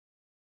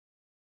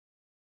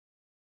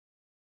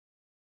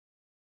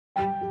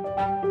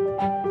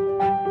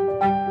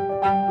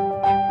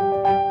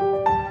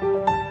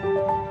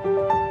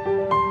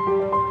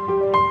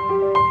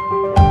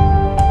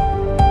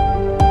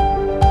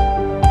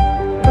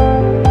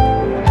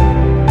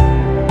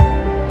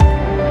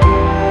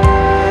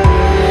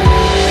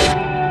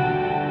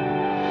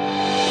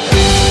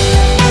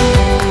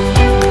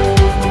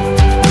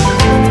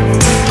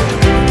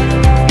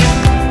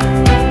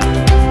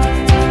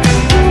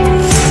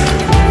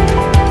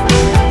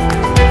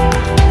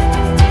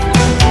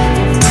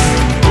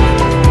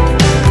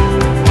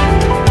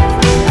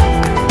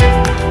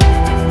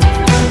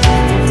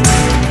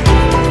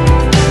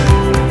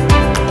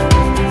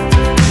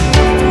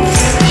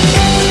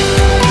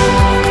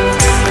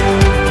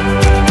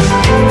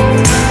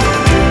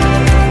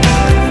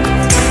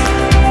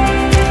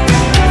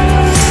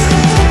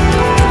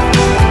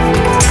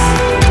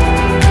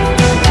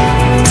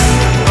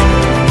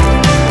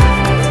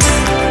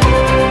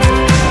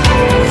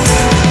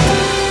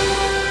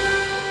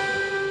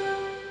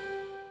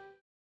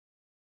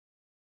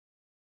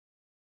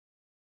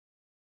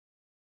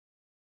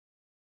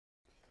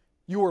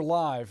You are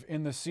live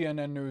in the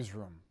CNN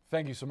newsroom.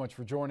 Thank you so much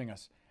for joining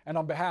us. And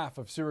on behalf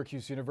of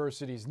Syracuse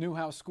University's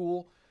Newhouse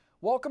School,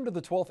 welcome to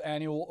the 12th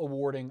annual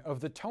awarding of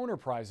the Toner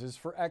Prizes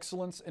for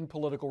Excellence in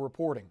Political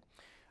Reporting.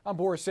 I'm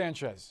Boris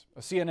Sanchez,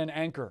 a CNN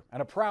anchor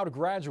and a proud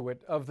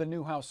graduate of the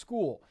Newhouse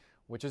School,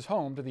 which is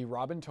home to the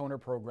Robin Toner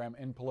Program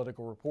in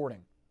Political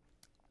Reporting.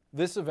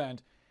 This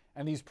event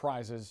and these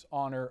prizes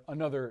honor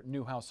another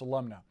Newhouse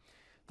alumna,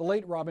 the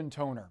late Robin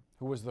Toner,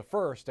 who was the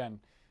first and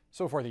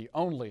so far the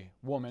only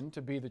woman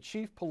to be the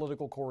chief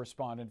political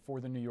correspondent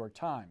for the New York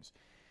Times.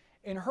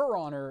 In her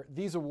honor,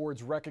 these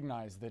awards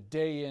recognize the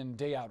day-in,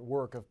 day-out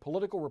work of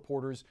political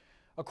reporters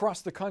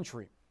across the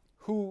country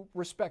who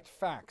respect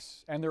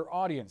facts and their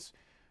audience,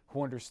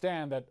 who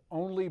understand that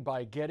only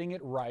by getting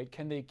it right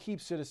can they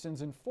keep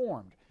citizens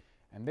informed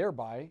and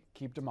thereby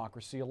keep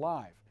democracy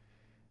alive.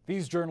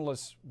 These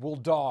journalists will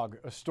dog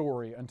a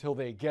story until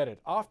they get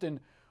it, often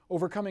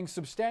overcoming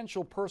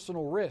substantial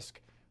personal risk,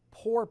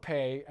 poor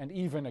pay, and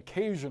even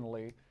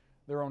occasionally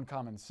their own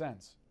common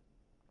sense.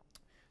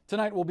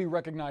 Tonight we'll be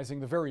recognizing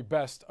the very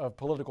best of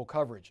political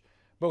coverage,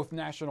 both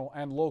national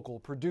and local,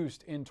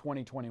 produced in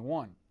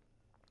 2021,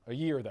 a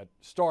year that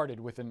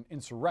started with an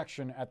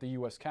insurrection at the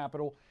U.S.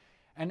 Capitol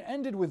and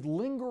ended with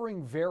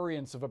lingering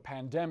variants of a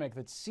pandemic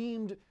that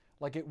seemed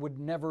like it would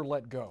never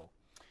let go.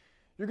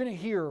 You're going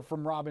to hear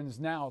from Robin's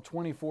now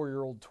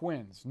 24-year-old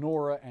twins,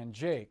 Nora and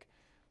Jake.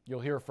 You'll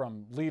hear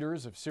from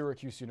leaders of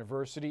Syracuse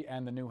University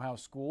and the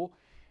Newhouse School,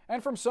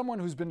 and from someone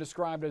who's been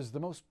described as the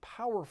most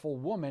powerful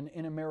woman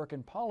in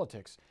American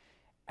politics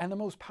and the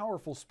most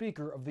powerful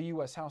Speaker of the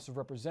U.S. House of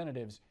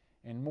Representatives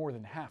in more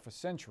than half a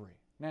century,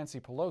 Nancy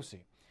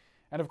Pelosi.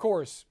 And of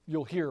course,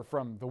 you'll hear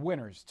from the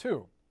winners,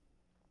 too.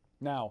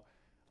 Now,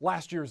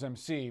 last year's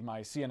MC,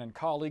 my CNN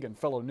colleague and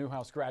fellow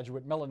Newhouse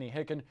graduate Melanie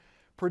Hicken,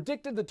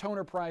 predicted the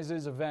Toner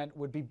Prizes event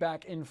would be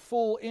back in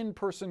full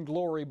in-person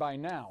glory by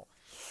now.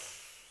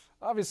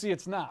 Obviously,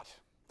 it's not,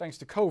 thanks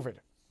to COVID.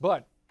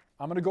 But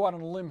I'm going to go out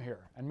on a limb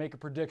here and make a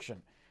prediction.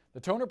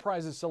 The Toner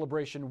Prizes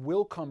celebration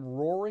will come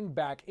roaring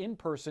back in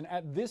person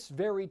at this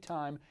very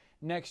time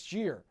next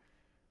year.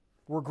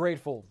 We're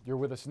grateful you're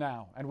with us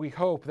now, and we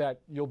hope that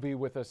you'll be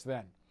with us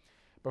then.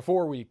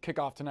 Before we kick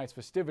off tonight's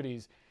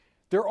festivities,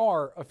 there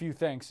are a few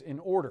thanks in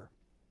order.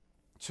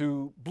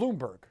 To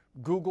Bloomberg,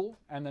 Google,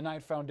 and the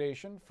Knight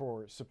Foundation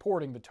for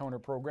supporting the Toner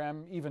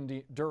program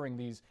even during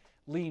these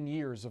lean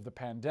years of the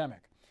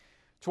pandemic.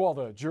 To all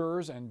the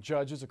jurors and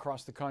judges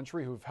across the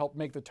country who've helped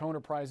make the Toner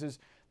Prizes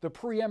the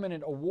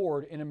preeminent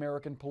award in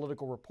American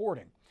political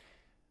reporting.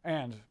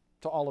 And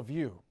to all of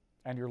you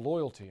and your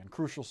loyalty and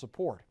crucial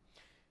support.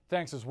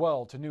 Thanks as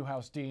well to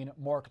Newhouse Dean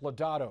Mark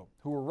Lodato,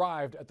 who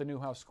arrived at the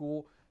Newhouse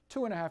School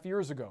 2.5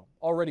 years ago,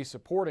 already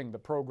supporting the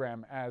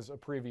program as a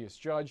previous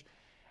judge,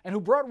 and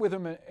who brought with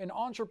him an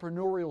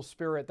entrepreneurial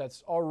spirit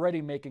that's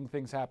already making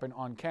things happen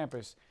on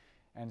campus,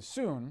 and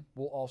soon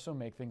will also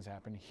make things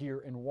happen here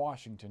in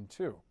Washington,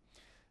 too.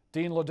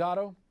 Dean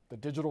Lodato, the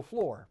digital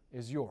floor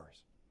is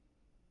yours.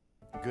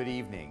 Good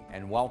evening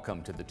and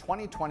welcome to the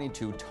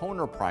 2022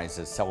 Toner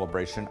Prizes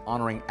celebration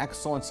honoring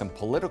excellence in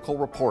political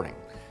reporting.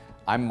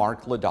 I'm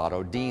Mark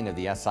Lodato, Dean of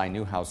the SI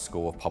Newhouse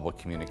School of Public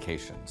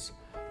Communications.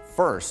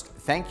 First,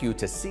 thank you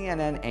to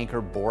CNN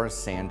anchor Boris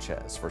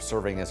Sanchez for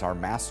serving as our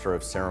Master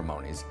of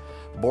Ceremonies.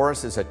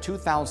 Boris is a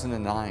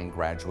 2009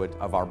 graduate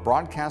of our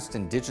Broadcast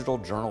and Digital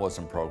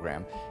Journalism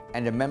program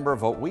and a member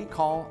of what we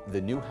call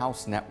the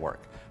Newhouse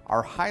Network,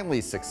 our highly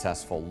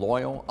successful,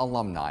 loyal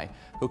alumni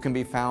who can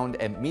be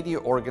found at media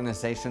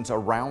organizations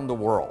around the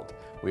world.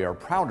 We are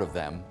proud of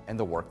them and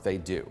the work they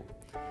do.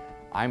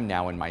 I'm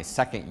now in my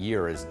second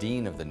year as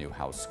Dean of the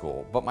Newhouse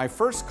School, but my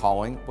first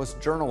calling was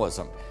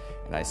journalism,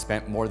 and I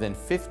spent more than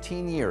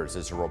 15 years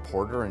as a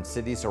reporter in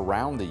cities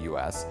around the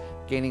U.S.,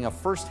 gaining a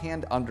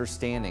firsthand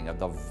understanding of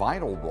the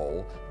vital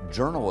role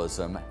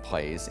journalism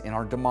plays in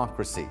our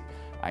democracy.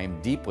 I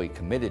am deeply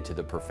committed to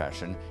the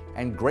profession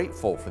and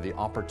grateful for the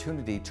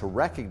opportunity to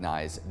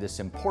recognize this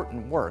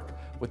important work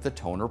with the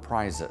Toner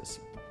Prizes.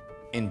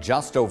 In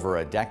just over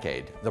a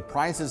decade, the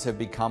prizes have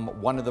become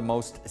one of the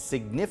most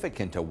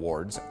significant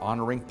awards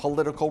honoring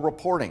political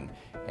reporting,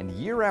 and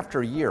year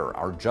after year,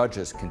 our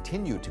judges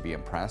continue to be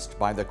impressed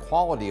by the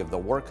quality of the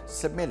work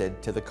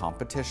submitted to the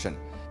competition.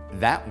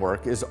 That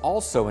work is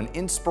also an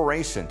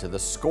inspiration to the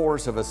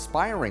scores of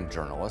aspiring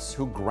journalists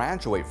who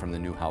graduate from the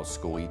Newhouse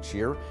School each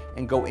year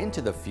and go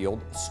into the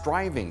field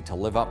striving to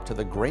live up to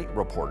the great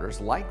reporters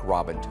like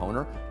Robin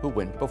Toner who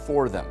went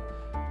before them.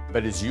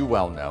 But as you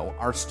well know,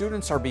 our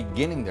students are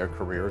beginning their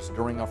careers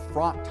during a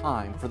fraught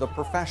time for the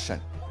profession.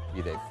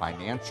 Be they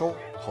financial,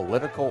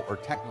 political, or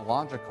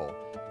technological,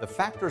 the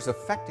factors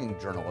affecting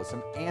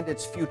journalism and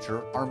its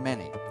future are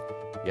many.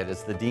 Yet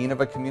as the Dean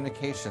of a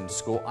communications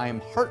school, I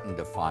am heartened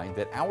to find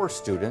that our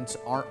students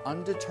are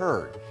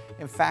undeterred.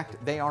 In fact,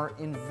 they are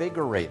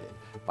invigorated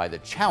by the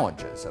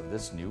challenges of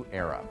this new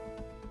era.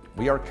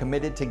 We are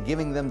committed to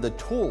giving them the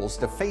tools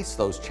to face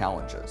those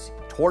challenges.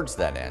 Towards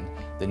that end,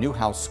 the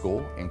Newhouse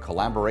School, in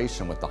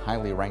collaboration with the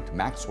highly ranked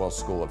Maxwell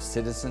School of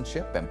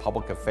Citizenship and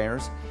Public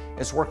Affairs,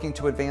 is working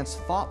to advance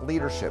thought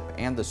leadership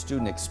and the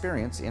student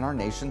experience in our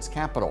nation's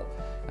capital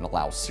and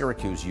allows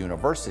Syracuse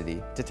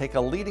University to take a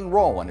leading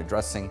role in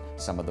addressing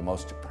some of the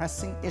most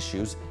pressing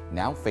issues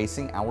now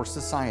facing our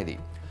society: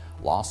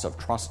 loss of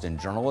trust in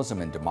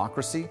journalism and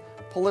democracy,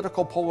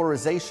 political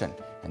polarization,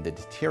 and the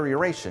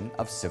deterioration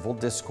of civil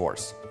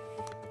discourse.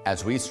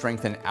 As we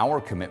strengthen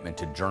our commitment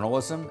to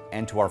journalism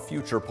and to our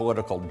future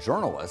political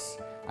journalists,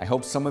 I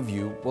hope some of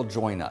you will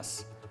join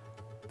us.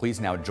 Please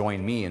now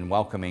join me in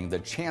welcoming the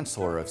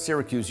Chancellor of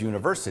Syracuse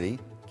University,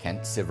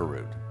 Kent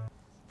Syverud.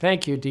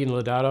 Thank you, Dean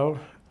Lodato.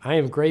 I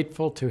am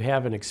grateful to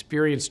have an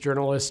experienced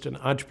journalist and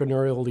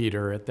entrepreneurial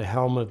leader at the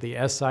helm of the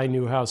SI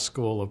Newhouse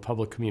School of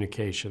Public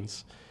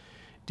Communications.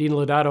 Dean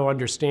Lodato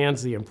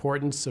understands the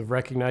importance of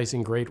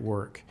recognizing great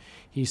work.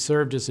 He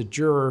served as a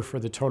juror for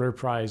the Toner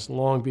Prize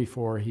long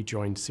before he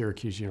joined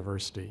Syracuse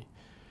University.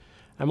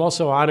 I'm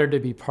also honored to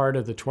be part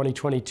of the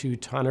 2022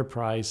 Toner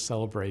Prize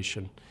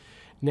celebration.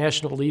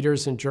 National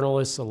leaders and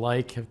journalists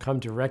alike have come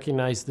to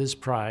recognize this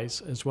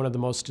prize as one of the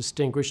most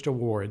distinguished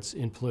awards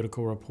in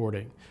political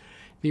reporting.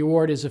 The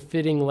award is a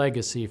fitting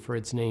legacy for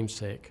its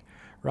namesake.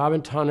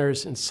 Robin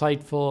Toner's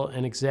insightful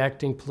and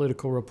exacting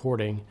political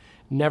reporting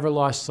never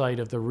lost sight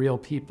of the real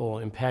people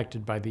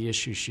impacted by the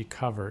issues she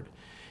covered.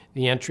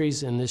 The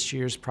entries in this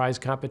year's prize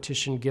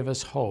competition give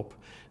us hope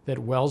that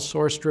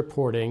well-sourced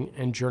reporting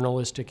and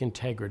journalistic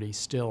integrity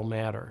still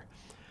matter.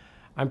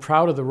 I'm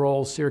proud of the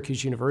role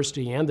Syracuse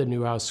University and the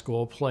Newhouse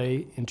School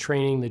play in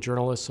training the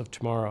journalists of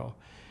tomorrow.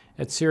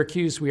 At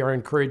Syracuse, we are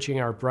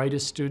encouraging our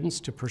brightest students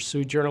to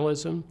pursue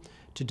journalism,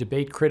 to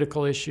debate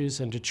critical issues,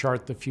 and to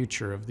chart the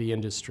future of the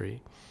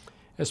industry.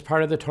 As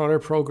part of the Toner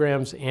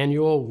program's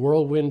annual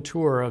whirlwind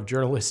tour of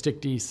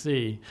journalistic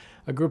DC,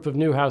 a group of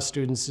Newhouse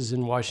students is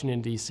in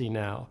Washington, D.C.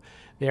 now.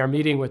 They are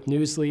meeting with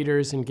news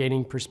leaders and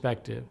gaining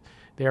perspective.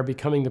 They are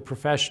becoming the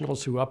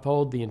professionals who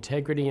uphold the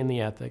integrity and the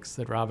ethics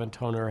that Robin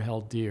Toner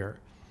held dear.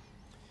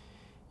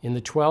 In the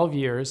 12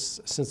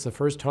 years since the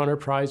first Toner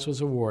Prize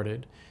was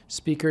awarded,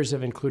 speakers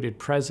have included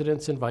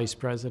presidents and vice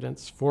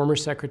presidents, former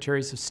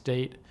secretaries of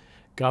state,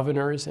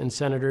 governors, and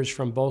senators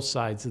from both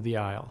sides of the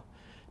aisle.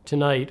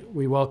 Tonight,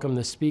 we welcome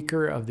the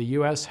Speaker of the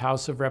U.S.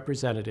 House of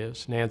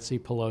Representatives, Nancy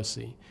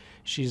Pelosi.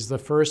 She's the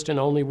first and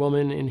only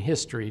woman in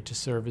history to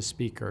serve as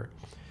Speaker.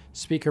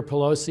 Speaker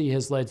Pelosi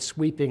has led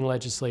sweeping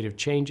legislative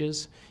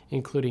changes,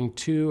 including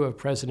two of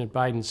President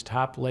Biden's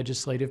top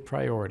legislative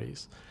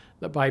priorities: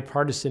 the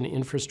Bipartisan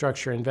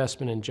Infrastructure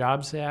Investment and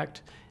Jobs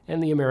Act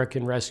and the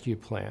American Rescue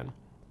Plan.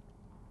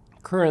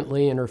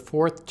 Currently, in her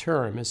fourth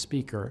term as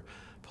Speaker,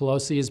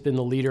 Pelosi has been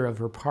the leader of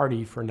her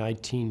party for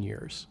 19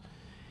 years.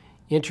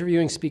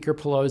 Interviewing Speaker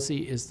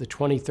Pelosi is the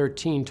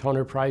 2013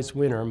 Toner Prize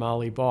winner,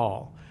 Molly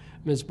Ball.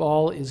 Ms.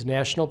 Ball is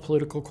national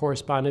political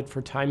correspondent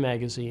for Time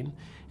magazine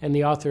and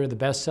the author of the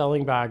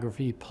best-selling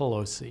biography,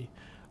 Pelosi.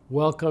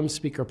 Welcome,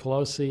 Speaker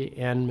Pelosi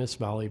and Ms.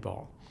 Molly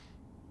Ball.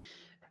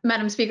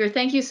 Madam Speaker,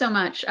 thank you so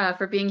much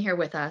for being here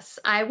with us.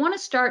 I want to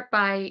start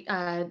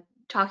by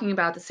talking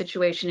about the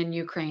situation in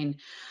Ukraine.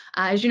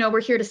 As you know, we're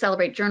here to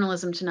celebrate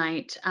journalism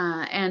tonight,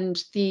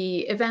 and the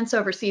events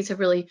overseas have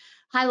really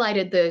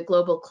highlighted the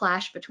global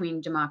clash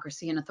between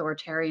democracy and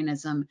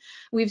authoritarianism.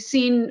 We've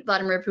seen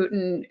Vladimir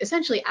Putin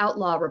essentially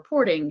outlaw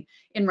reporting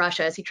in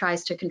Russia as he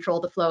tries to control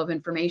the flow of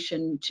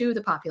information to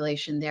the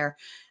population there.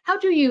 How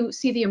do you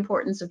see the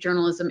importance of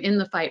journalism in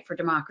the fight for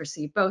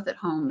democracy, both at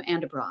home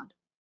and abroad?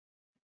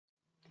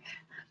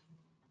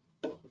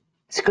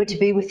 It's good to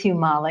be with you,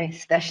 Molly,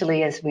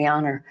 especially as we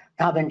honor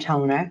Robin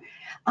Toner.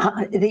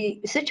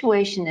 The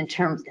situation in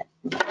terms,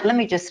 let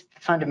me just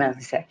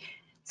fundamentally say,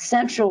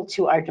 central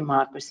to our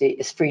democracy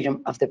is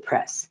freedom of the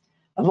press.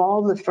 Of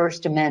all the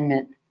First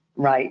Amendment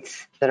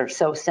rights that are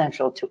so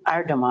central to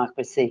our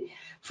democracy,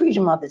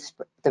 freedom of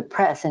the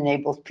press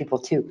enables people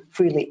to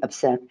freely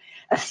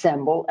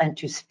assemble and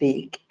to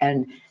speak,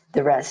 and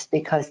the rest,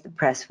 because the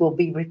press will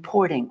be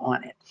reporting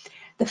on it.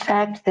 The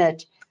fact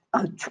that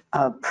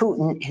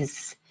Putin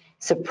is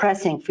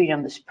suppressing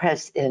freedom of the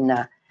press in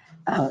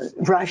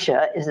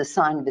Russia is a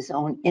sign of his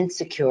own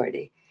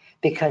insecurity,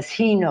 because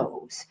he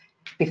knows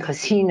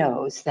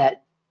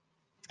that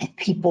if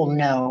people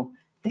know,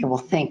 they will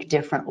think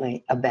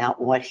differently about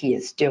what he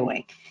is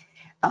doing.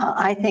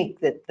 I think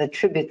that the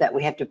tribute that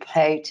we have to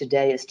pay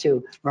today is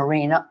to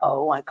Marina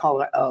O. I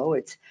call her O.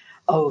 It's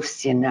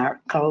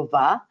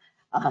Osinarkova,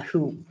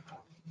 who,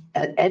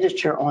 an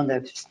editor on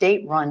the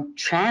state-run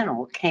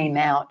channel, came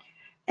out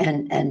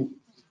and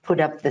put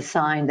up the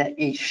sign that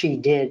she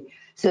did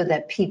so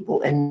that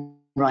people in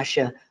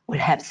Russia would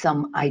have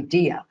some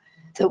idea.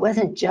 So it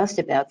wasn't just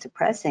about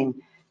suppressing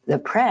the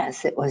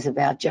press, it was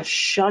about just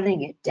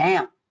shutting it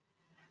down.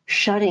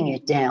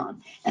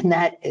 And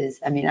that is,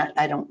 I mean,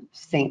 I don't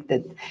think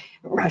that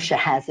Russia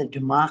has a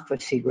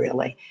democracy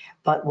really,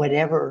 but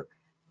whatever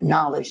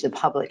knowledge the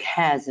public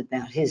has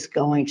about his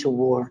going to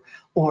war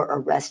or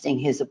arresting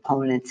his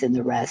opponents and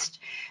the rest,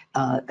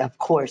 of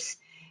course,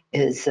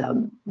 is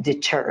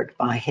deterred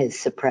by his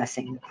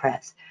suppressing the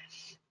press.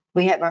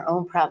 We have our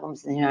own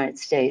problems in the United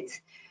States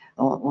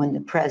when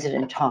the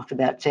president talked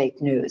about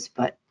fake news,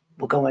 but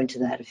we'll go into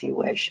that if you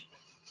wish.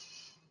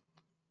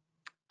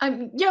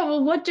 Yeah,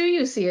 well, what do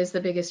you see as the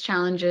biggest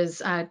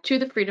challenges to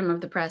the freedom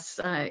of the press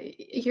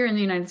here in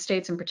the United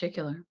States in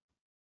particular?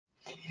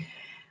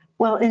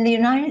 Well, in the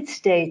United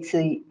States,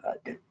 the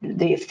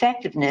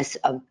effectiveness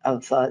of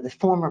the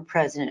former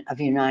president of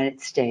the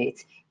United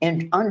States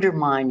in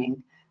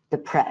undermining the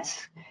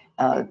press,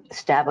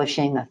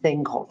 establishing a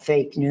thing called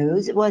fake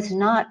news, it was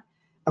not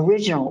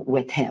original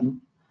with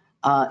him.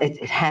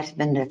 It has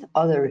been with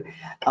other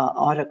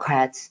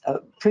autocrats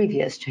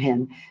previous to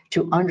him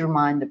to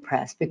undermine the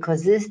press,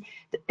 because this,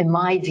 in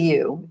my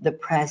view, the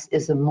press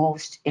is the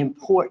most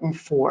important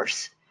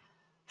force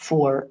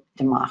for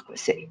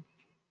democracy.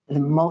 The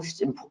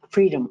most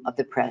freedom of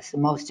the press, the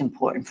most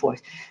important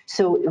force.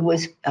 So it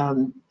was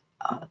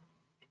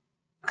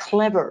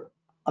clever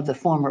of the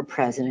former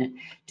president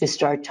to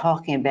start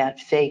talking about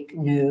fake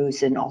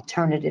news and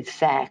alternative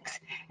facts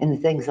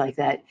and things like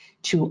that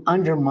to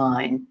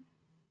undermine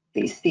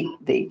the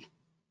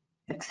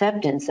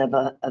acceptance of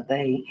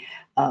a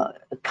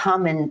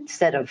common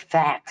set of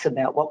facts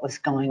about what was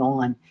going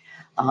on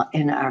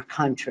in our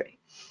country.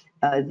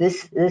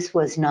 This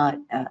was not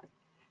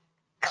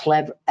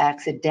clever,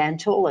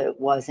 accidental. It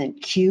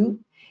wasn't cute.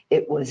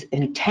 It was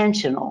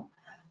intentional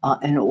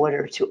in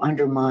order to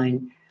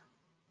undermine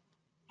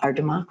our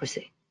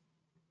democracy.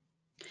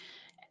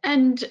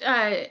 And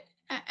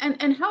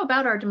how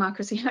about our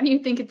democracy? How do you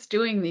think it's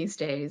doing these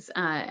days?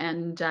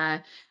 And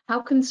how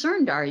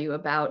concerned are you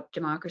about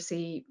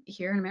democracy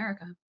here in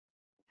America?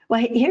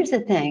 Well, here's the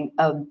thing.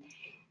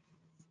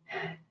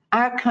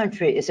 Our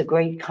country is a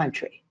great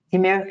country. The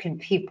American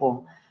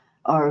people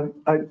are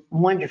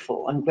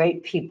wonderful and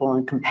great people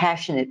and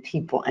compassionate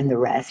people and the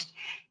rest.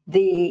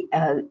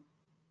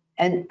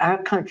 And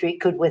our country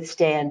could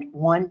withstand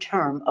one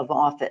term of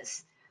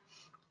office,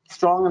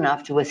 strong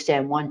enough to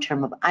withstand one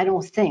term of, I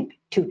don't think,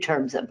 2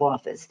 terms of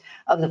office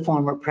of the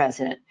former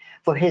president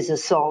for his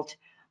assault,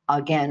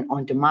 again,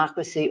 on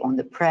democracy, on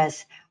the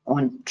press,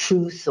 on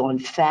truth, on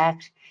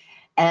fact,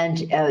 and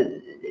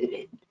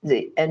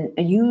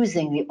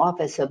using the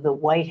office of the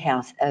White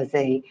House as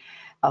a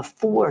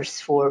force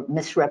for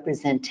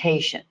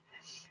misrepresentation.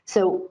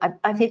 So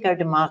I think our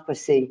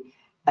democracy,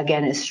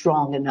 again, is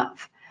strong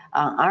enough.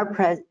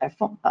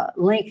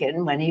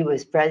 Lincoln, when he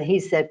was president,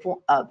 he said,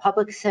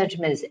 public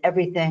sentiment is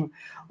everything.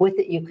 With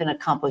it, you can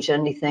accomplish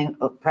anything,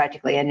 or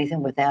practically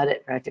anything. Without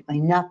it,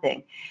 practically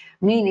nothing.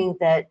 Meaning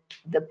that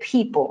the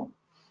people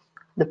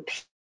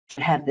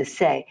have the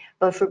say.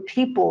 But for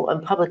people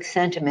and public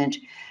sentiment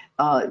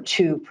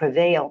to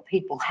prevail,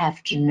 people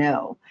have to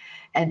know.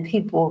 And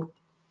people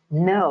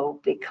know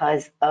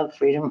because of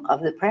freedom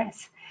of the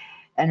press.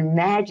 And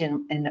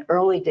imagine in the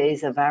early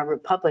days of our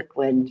republic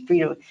when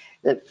freedom,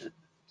 the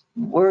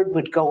word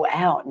would go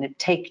out and it'd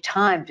take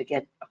time to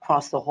get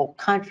across the whole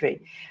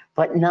country.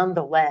 But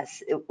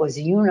nonetheless, it was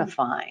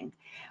unifying.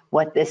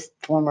 What this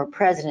former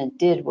president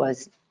did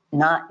was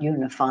not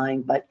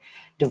unifying, but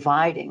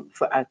dividing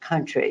for our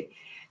country,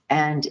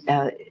 and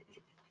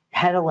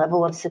had a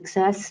level of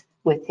success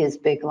with his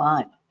big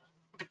lie.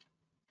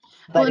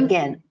 But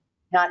again,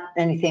 not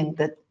anything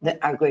that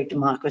our great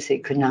democracy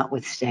could not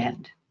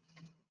withstand.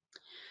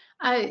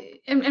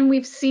 And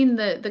we've seen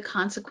the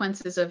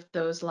consequences of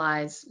those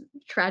lies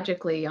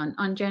tragically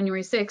on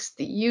January 6th.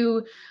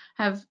 You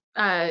have,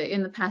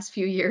 in the past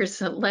few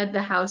years, led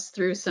the House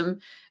through some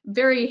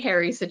very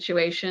hairy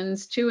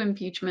situations, 2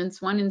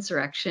 impeachments, 1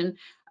 insurrection.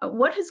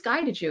 What has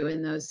guided you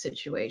in those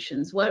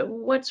situations?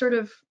 What sort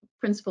of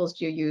principles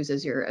do you use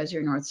as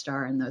your North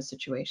Star in those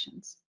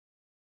situations?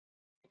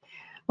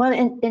 Well,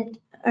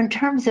 in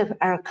terms of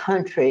our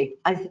country,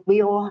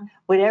 we all,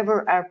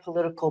 whatever our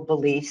political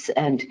beliefs,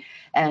 and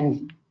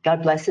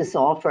God bless us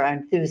all for our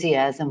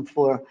enthusiasm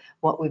for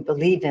what we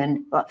believe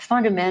in, but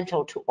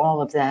fundamental to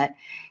all of that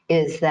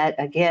is that,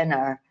 again,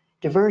 our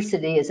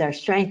diversity is our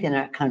strength in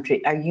our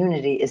country. Our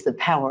unity is the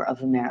power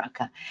of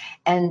America.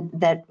 And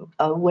that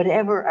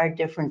whatever our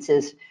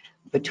differences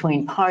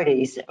between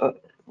parties, or,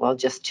 well,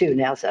 just 2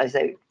 now, so I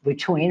say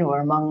between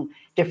or among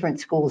different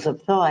schools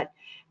of thought,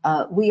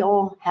 we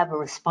all have a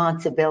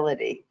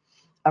responsibility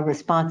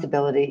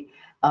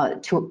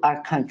to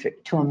our country,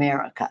 to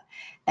America.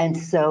 And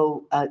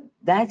so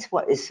that's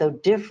what is so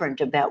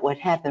different about what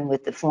happened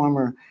with the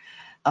former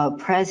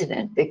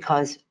president,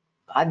 because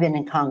I've been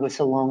in Congress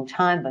a long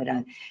time, but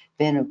I've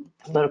been a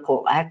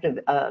political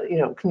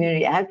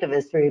community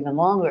activist for even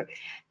longer.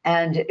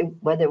 And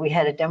whether we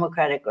had a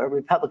Democratic or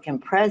Republican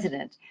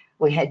president,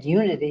 we had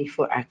unity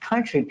for our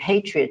country,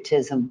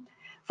 patriotism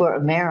for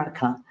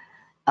America,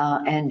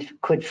 and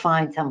could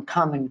find some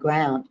common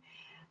ground,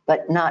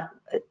 but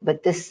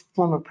this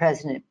former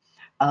president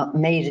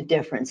made a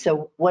difference.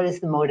 So what is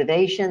the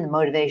motivation? The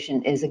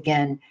motivation is,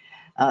 again,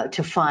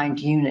 to find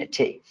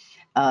unity,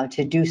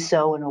 to do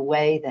so in a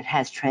way that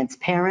has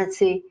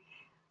transparency,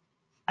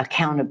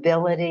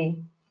 accountability,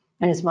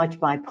 and as much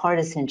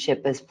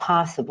bipartisanship as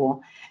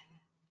possible.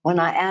 when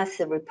I ask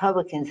the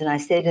Republicans and I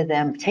say to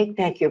them, take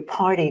back your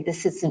party,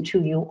 this isn't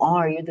who you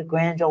are, you're the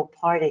grand old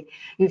party,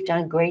 you've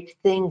done great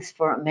things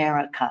for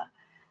America,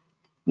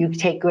 you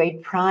take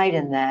great pride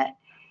in that.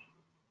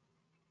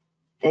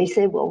 They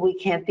say, well, we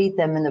can't beat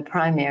them in the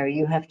primary,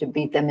 you have to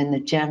beat them in the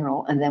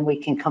general, and then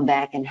we can come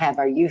back and have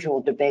our usual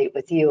debate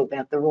with you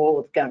about the role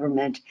of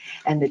government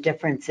and the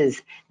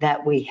differences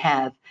that we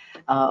have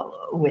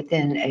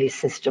within a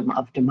system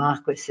of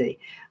democracy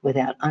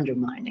without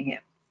undermining it.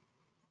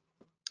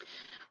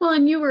 Well,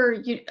 and you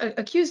were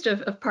accused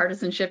of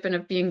partisanship and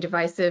of being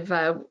divisive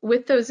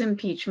with those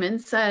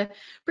impeachments,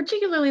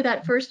 particularly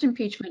that first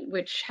impeachment,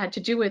 which had to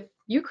do with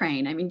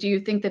Ukraine. I mean, do you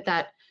think that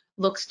that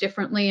looks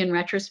differently in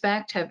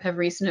retrospect? Have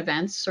recent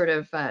events sort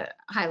of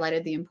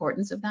highlighted the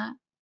importance of that?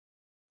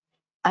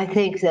 I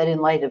think that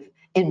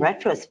in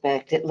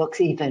retrospect, it looks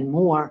even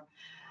more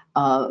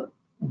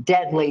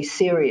deadly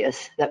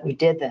serious that we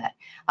did that.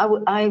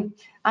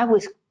 I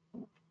was,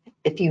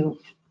 if you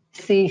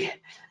see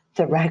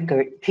the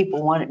record,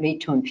 people wanted me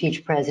to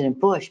impeach President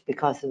Bush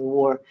because of the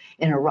war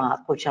in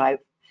Iraq, which I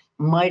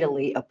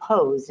mightily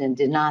opposed and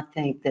did not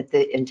think that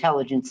the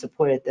intelligence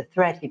supported the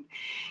threat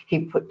he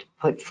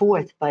put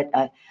forth. But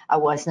I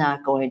was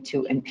not going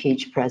to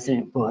impeach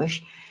President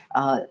Bush.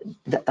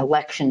 The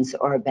elections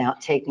are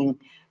about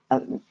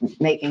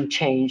making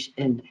change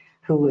in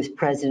who is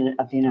president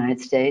of the United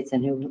States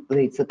and who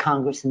leads the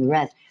Congress and the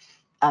rest.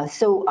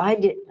 So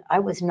I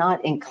was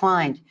not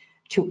inclined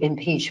to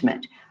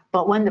impeachment.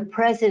 But when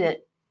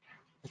the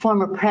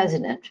former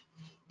president,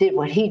 did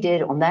what he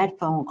did on that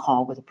phone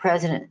call with the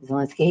President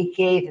Zelensky, he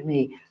gave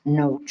me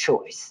no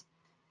choice.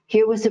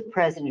 Here was a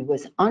president who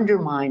was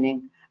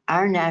undermining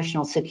our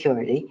national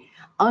security,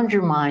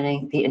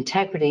 undermining the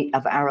integrity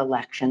of our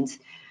elections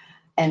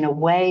in a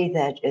way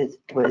that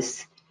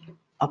was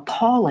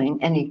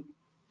appalling, and he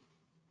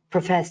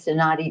professed to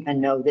not even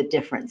know the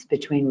difference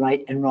between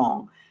right and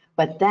wrong.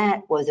 But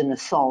that was an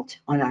assault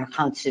on our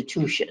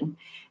Constitution,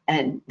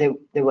 and there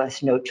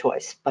was no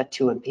choice but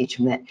to impeach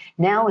him.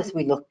 Now, as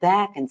we look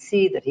back and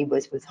see that he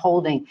was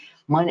withholding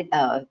money,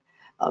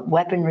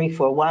 weaponry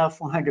for a while,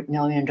 $400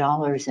 million,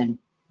 and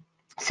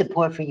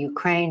support for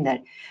Ukraine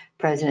that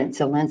President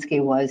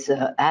Zelensky was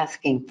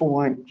asking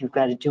for, and you've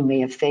got to do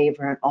me a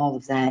favor, and all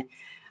of that.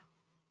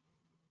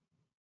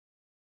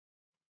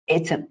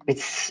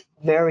 It's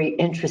very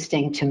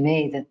interesting to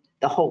me that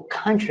the whole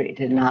country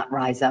did not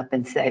rise up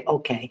and say,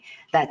 okay,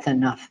 that's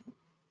enough,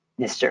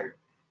 mister.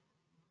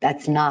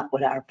 That's not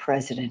what our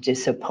president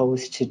is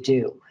supposed to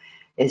do,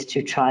 is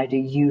to try to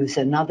use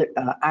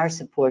our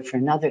support for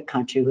another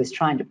country who is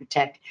trying to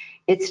protect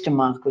its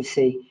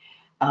democracy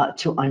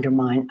to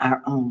undermine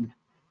our own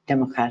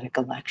democratic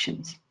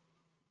elections.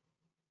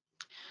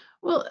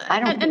 Well, I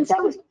don't think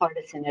that was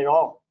partisan at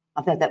all.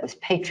 I thought that was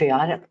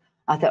patriotic.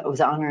 I thought it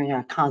was honoring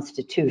our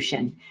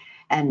Constitution.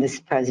 And this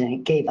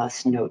president gave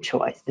us no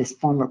choice. This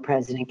former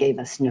president gave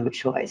us no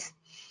choice.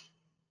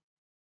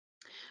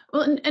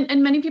 Well,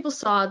 and many people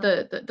saw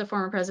the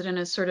former president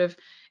as sort of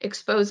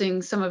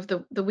exposing some of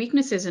the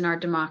weaknesses in our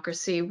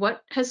democracy.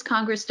 What has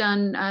Congress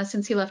done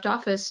since he left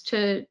office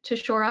to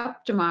shore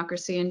up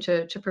democracy and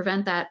to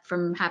prevent that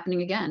from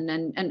happening again?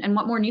 And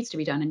what more needs to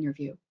be done in your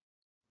view?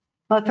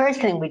 Well, the first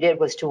thing we did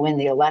was to win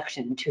the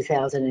election in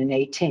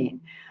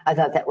 2018. I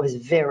thought that was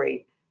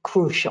very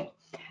crucial.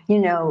 You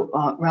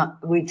know,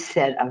 we've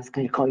said, I was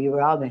going to call you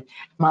Robin,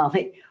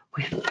 Molly.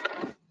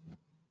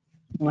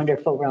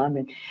 Wonderful,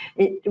 Robin.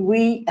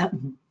 We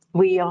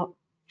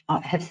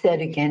have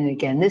said again and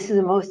again, this is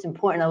the most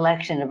important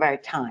election of our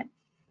time.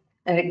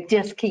 And it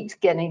just keeps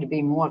getting to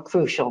be more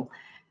crucial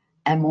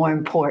and more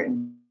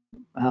important.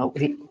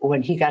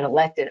 When he got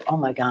elected, oh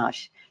my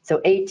gosh.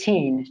 So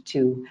 18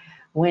 to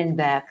win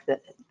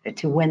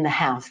the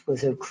House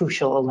was a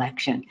crucial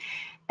election.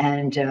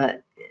 And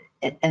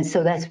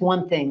so that's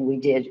one thing we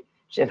did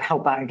to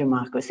help our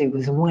democracy,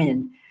 was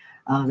win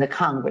the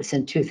Congress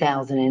in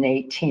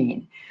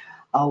 2018.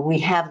 We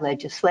have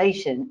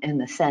legislation in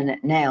the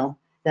Senate now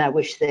that I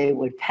wish they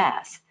would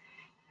pass.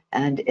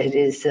 And it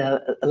is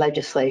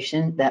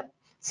legislation that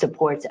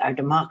supports our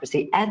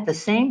democracy. At the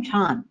same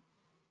time,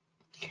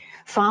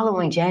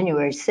 following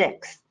January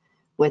 6th,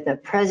 with the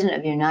President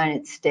of the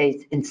United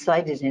States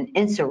incited an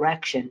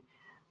insurrection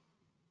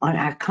on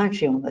our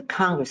country, on the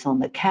Congress, on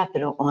the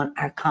Capitol, on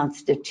our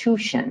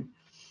Constitution,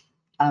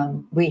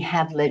 we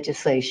have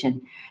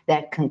legislation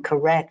that can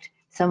correct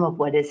some of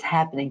what is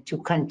happening to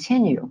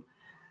continue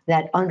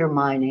that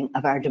undermining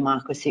of our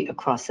democracy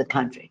across the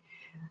country.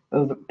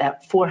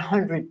 About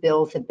 400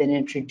 bills have been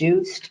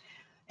introduced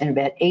in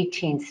about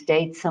 18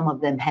 states. Some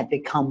of them have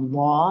become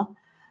law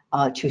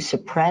to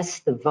suppress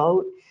the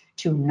vote,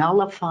 to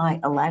nullify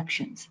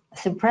elections.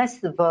 Suppress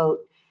the vote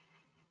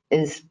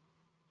is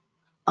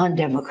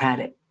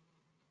undemocratic.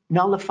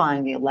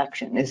 Nullifying the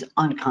election is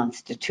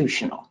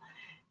unconstitutional.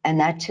 And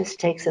that just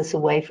takes us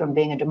away from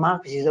being a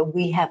democracy. So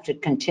we have to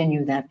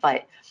continue that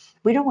fight.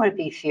 We don't want to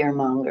be fear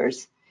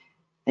mongers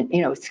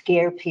and,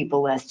 scare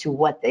people as to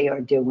what they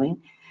are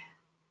doing.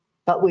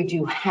 But we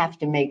do have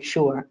to make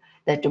sure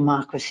that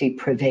democracy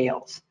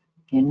prevails.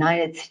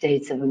 United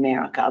States of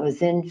America. I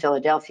was in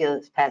Philadelphia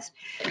this past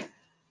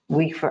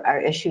week for our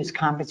issues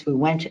conference. We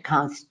went to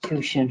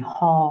Constitution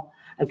Hall.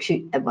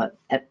 We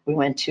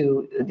went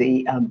to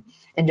the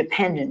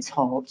Independence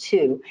Hall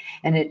too.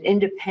 And at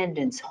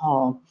Independence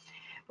Hall,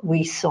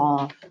 we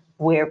saw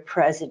where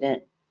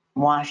President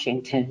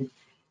Washington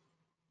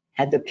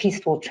had the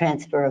peaceful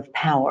transfer of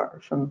power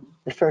from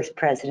the first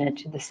president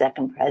to the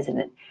second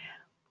president,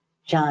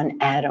 John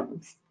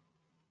Adams.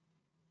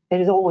 It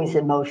is always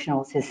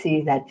emotional to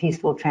see that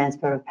peaceful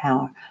transfer of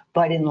power,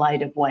 but in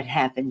light of what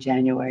happened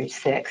January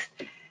 6th,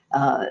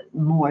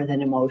 more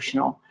than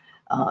emotional.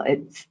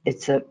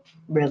 It's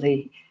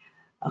really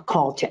a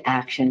call to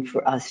action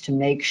for us to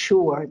make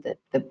sure that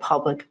the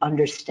public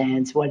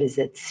understands what is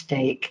at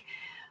stake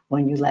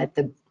when you let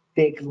the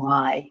big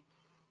lie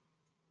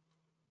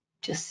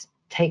just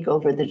take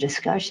over the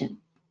discussion.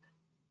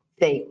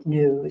 Fake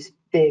news,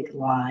 big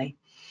lie,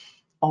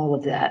 all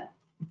of that.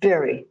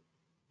 Very,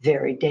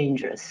 very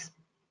dangerous,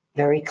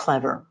 very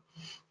clever,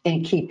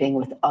 in keeping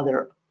with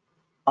other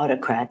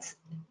autocrats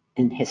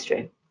in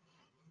history.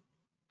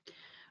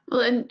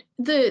 Well, and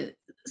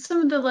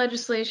some of the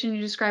legislation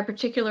you described,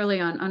 particularly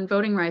on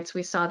voting rights,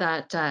 we saw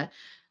that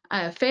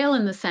fail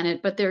in the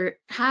Senate, but there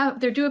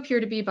do appear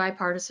to be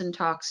bipartisan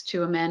talks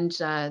to amend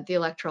the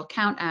Electoral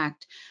Count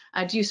Act.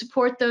 Do you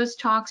support those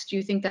talks? Do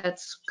you think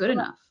that's good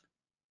enough?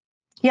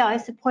 Yeah, I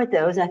support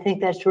those. I think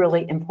that's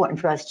really important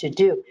for us to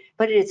do,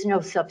 but it's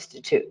no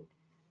substitute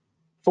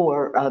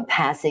for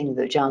passing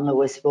the John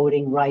Lewis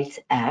Voting Rights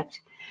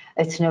Act.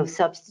 It's no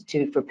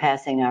substitute for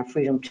passing our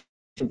freedom to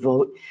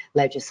vote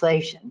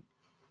legislation,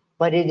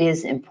 but it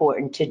is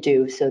important to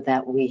do so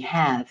that we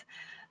have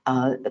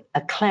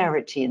a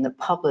clarity in the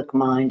public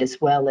mind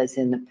as well as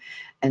in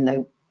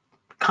the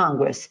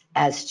Congress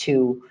as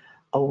to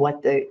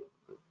what the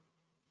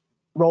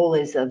role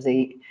is of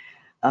the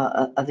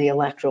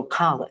Electoral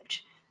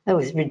College. It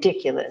was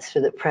ridiculous for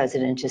the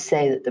president to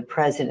say that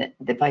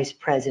the vice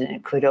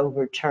president could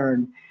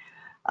overturn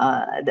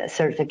the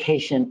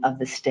certification of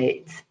the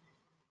states.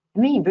 I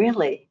mean,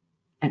 really,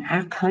 in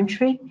our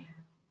country,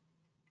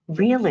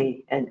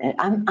 really, and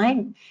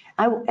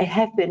I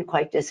have been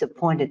quite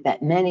disappointed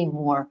that many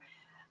more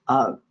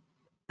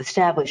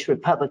established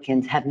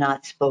Republicans have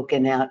not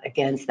spoken out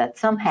against that.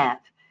 Some have,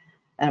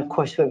 and of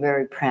course, we're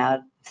very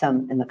proud.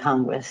 Some in the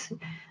Congress,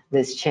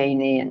 Liz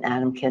Cheney and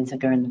Adam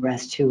Kinzinger and the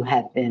rest who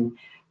have been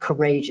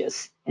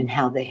courageous in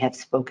how they have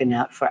spoken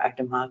out for our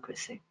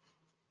democracy.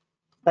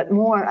 But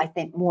I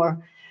think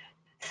more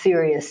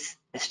serious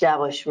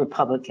established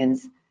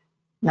Republicans,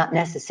 not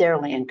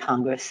necessarily in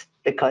Congress,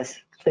 because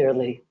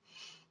clearly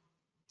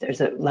there's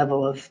a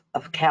level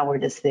of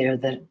cowardice there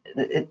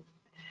that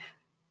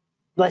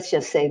let's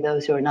just say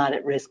those who are not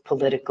at risk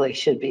politically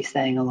should be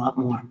saying a lot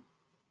more.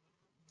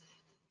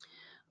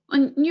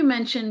 And you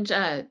mentioned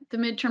the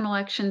midterm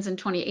elections in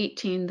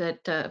 2018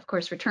 that, of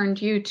course, returned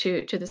you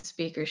to the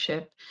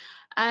speakership.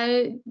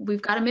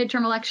 We've got a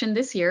midterm election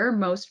this year.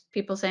 Most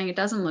people saying it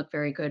doesn't look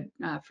very good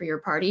for your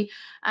party.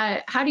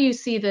 How do you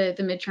see the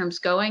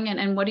midterms going,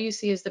 and what do you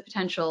see as the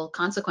potential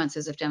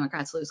consequences if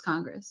Democrats lose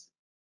Congress?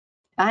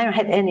 I don't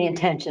have any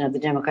intention of the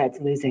Democrats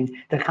losing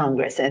the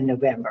Congress in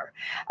November.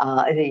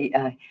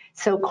 The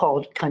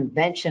so-called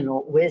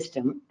conventional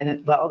wisdom,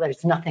 well,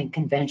 there's nothing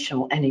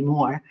conventional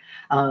anymore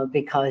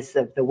because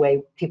of the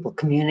way people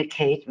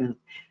communicate with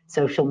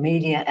social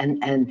media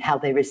and how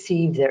they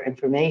receive their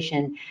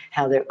information,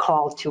 how they're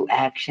called to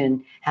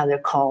action, how they're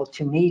called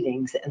to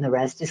meetings, and the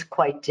rest is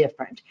quite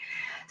different.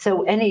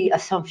 So any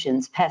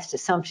assumptions, past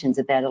assumptions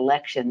about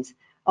elections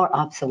are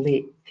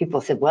obsolete. People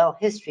said, well,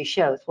 history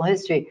shows. Well,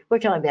 history, we're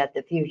talking about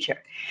the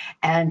future.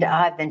 And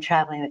I've been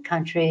traveling the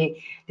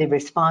country. The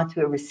response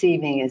we're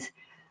receiving is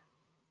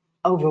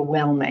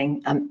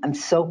overwhelming. I'm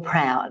so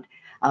proud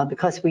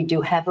because we do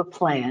have a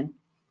plan.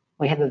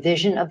 We have a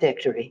vision of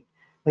victory.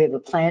 We have a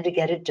plan to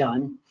get it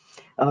done.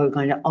 We're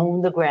going to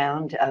own the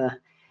ground,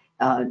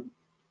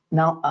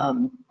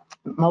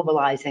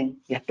 mobilizing.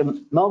 You have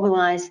to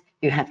mobilize,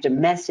 you have to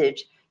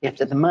message, you have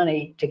to have the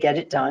money to get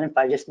it done. If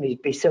I just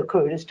be so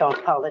crude as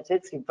talk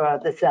politics, you brought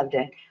up the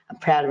subject. I'm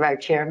proud of our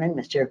chairman,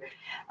 Mr.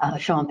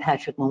 Sean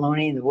Patrick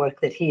Maloney, and the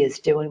work that he is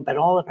doing, but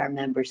all of our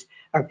members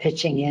are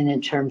pitching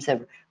in terms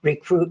of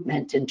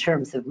recruitment, in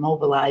terms of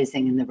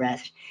mobilizing and the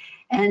rest.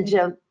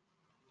 And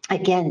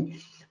again,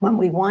 when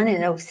we won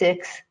in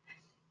 2006,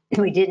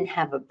 we didn't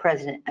have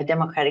a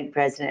Democratic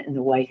president in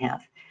the White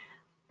House.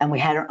 And we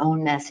had our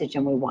own message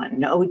and we won.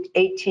 In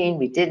 2018,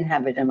 we didn't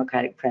have a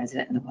Democratic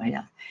president in the White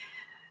House.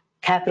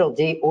 Capital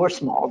D or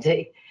small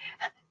d,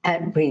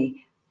 and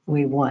we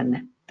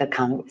won the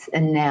Congress.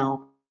 And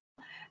now,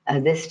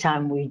 this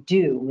time we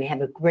do. We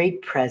have a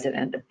great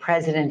president, a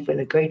president with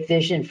a great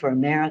vision for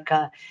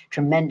America,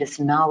 tremendous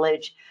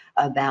knowledge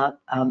about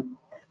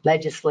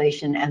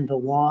legislation and the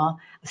law,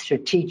 a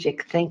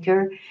strategic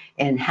thinker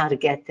in how to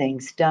get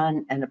things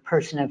done, and a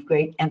person of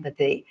great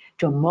empathy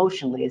to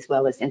emotionally as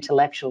well as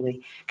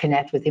intellectually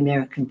connect with the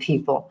American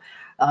people.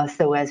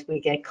 So as we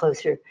get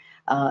closer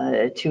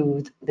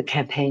to the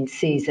campaign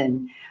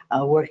season,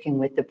 working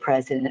with the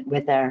president,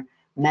 with our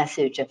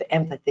message of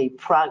empathy,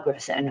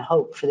 progress, and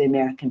hope for the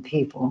American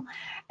people,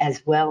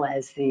 as well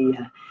as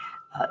the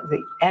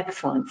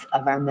excellence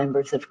of our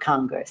members of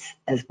Congress,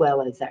 as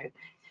well as our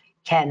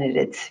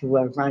candidates who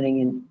are running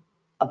in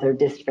other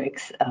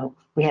districts.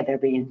 We have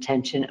every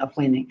intention of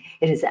winning.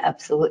 It is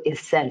absolutely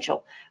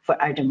essential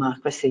for our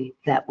democracy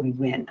that we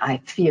win.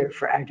 I fear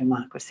for our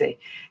democracy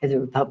if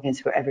the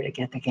Republicans were ever to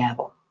get the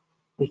gavel.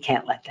 We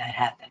can't let that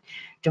happen.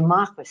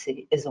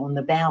 Democracy is on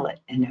the ballot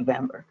in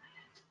November,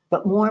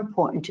 but more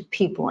important to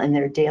people in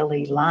their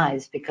daily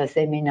lives, because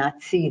they may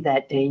not see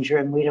that danger,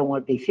 and we don't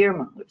want to be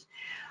fearmongers,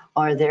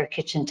 are their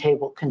kitchen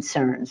table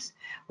concerns,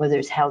 whether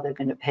it's how they're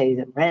going to pay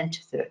the rent,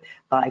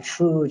 buy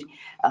food,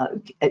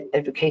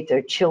 educate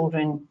their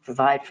children,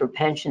 provide for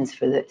pensions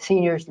for the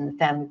seniors in the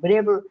family,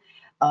 whatever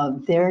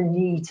their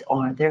needs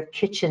are, their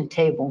kitchen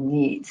table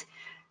needs.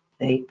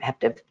 They have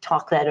to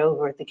talk that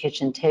over at the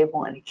kitchen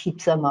table, and it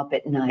keeps them up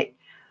at night.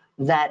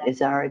 That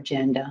is our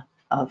agenda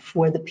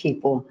for the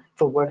people,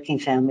 for working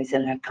families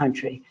in our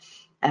country.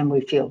 And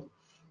we feel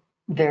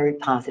very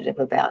positive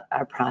about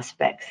our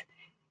prospects.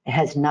 It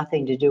has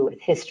nothing to do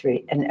with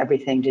history and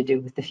everything to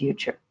do with the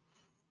future.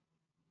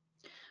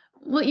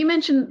 Well, you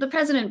mentioned the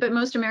president, but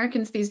most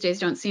Americans these days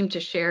don't seem to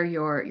share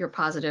your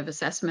positive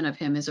assessment of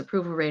him. His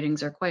approval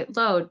ratings are quite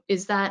low.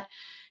 Is that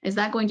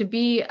going to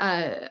be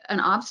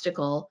an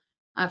obstacle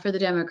for the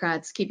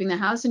Democrats keeping the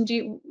House? And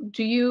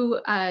do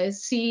you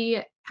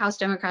see House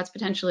Democrats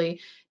potentially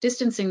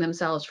distancing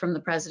themselves from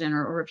the president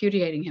or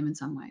repudiating him in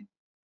some way?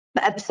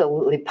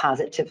 Absolutely,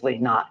 positively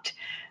not.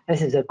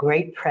 This is a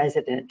great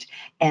president,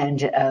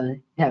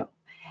 and no,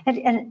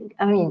 and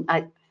I mean,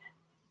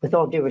 with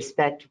all due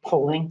respect to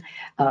polling,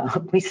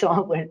 we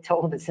saw what it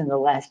told us in the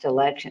last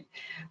election.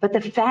 But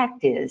the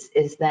fact is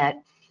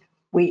that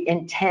we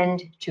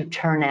intend to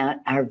turn out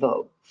our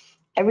vote.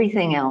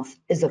 Everything else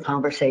is a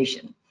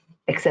conversation,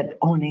 except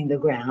owning the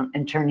ground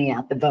and turning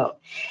out the vote.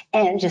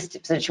 And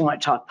just since you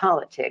want to talk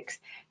politics,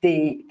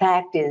 the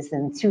fact is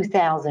in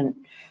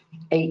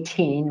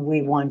 2018,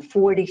 we won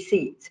 40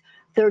 seats,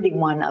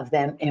 31 of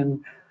them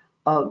in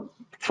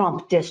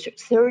Trump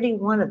districts,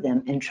 31 of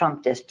them in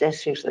Trump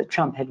districts that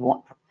Trump had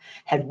won.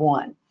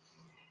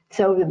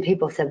 So then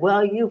people said,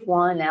 well, you've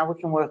won, now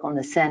we can work on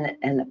the Senate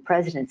and the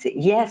presidency.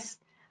 Yes,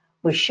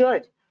 we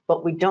should,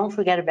 but we don't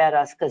forget about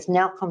us, because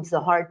now comes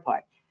the hard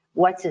part.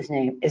 What's his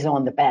name is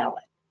on the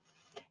ballot.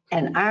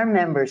 And our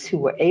members who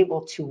were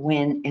able to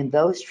win in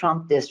those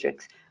Trump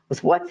districts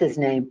with what's his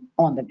name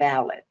on the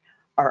ballot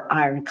are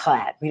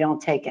ironclad. We don't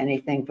take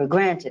anything for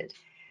granted,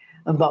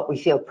 but we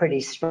feel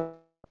pretty strong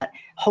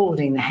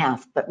holding the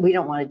House. But we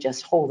don't want to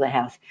just hold the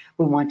House.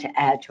 We want to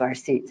add to our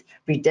seats.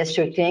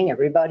 Redistricting,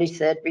 everybody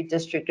said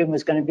redistricting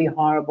was going to be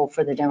horrible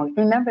for the Democrats.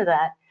 Remember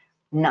that?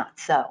 Not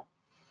so.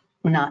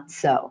 Not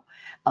so.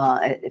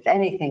 If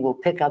anything, we'll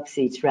pick up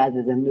seats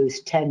rather than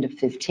lose 10 to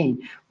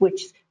 15,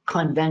 which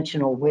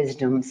conventional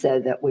wisdom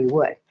said that we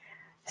would.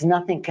 There's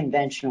nothing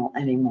conventional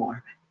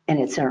anymore, and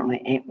it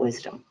certainly ain't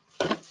wisdom.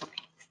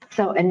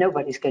 So, and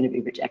nobody's going to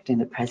be rejecting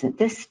the president.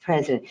 This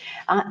president,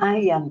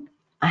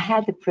 I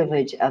had the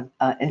privilege of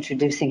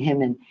introducing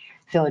him in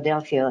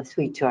Philadelphia last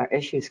week to our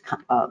issues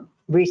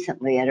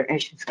recently at our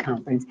issues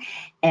conference,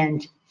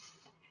 and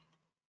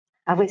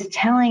I was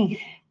telling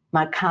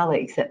my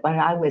colleagues that when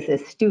I was a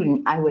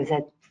student, I was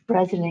at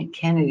President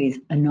Kennedy's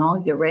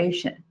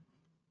inauguration.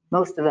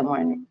 Most of them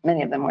weren't,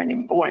 many of them weren't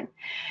even born.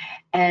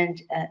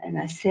 And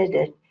I said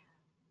that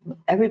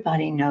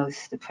everybody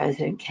knows the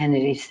President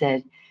Kennedy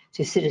said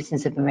to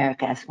citizens of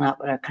America, ask not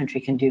what our country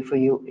can do for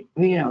you.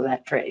 You know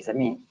that phrase. I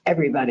mean,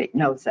 everybody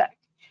knows that.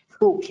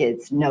 School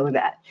kids know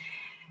that.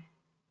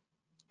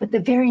 But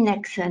the very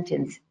next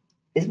sentence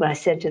is what I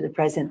said to the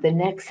president. The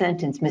next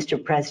sentence,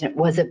 Mr. President,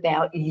 was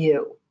about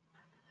you.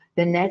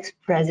 The next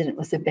president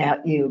was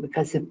about you,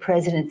 because the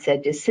president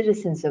said to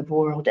citizens of the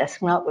world, ask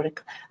not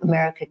what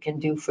America can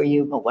do for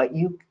you, but what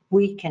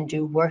we can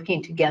do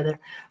working together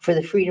for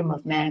the freedom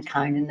of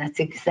mankind. And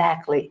that's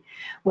exactly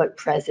what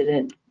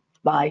President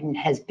Biden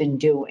has been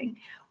doing,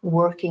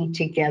 working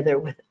together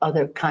with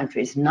other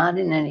countries, not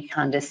in any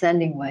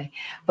condescending way,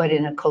 but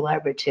in a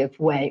collaborative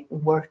way,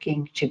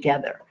 working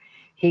together.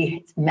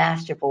 He's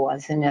masterful. I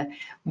was in a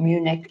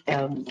Munich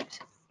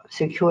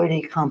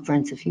security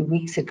conference a few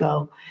weeks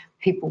ago.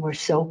 People were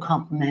so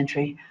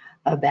complimentary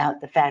about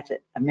the fact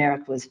that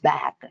America was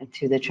back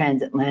to the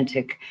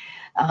transatlantic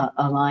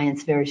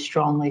alliance, very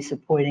strongly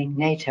supporting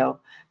NATO,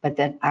 but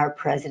that our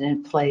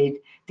president played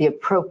the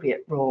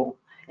appropriate role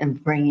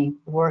in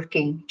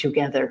working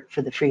together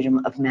for the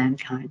freedom of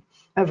mankind.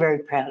 I'm very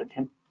proud of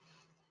him.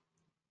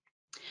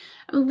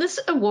 This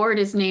award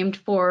is named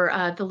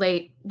for the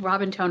late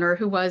Robin Toner,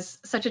 who was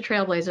such a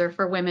trailblazer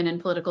for women in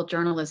political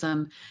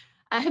journalism.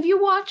 Have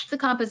you watched the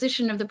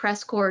composition of the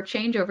press corps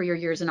change over your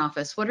years in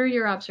office? What are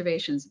your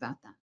observations about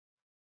that?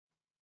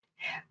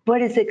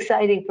 What is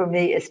exciting for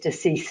me is to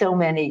see so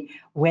many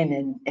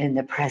women in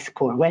the press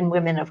corps, and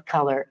women of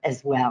color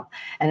as well.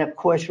 And of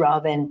course,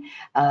 Robin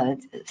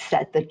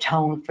set the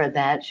tone for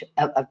that,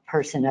 a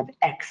person of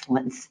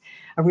excellence,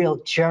 a real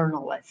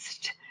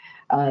journalist,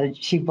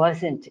 She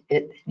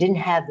didn't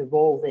have the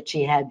role that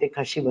she had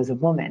because she was a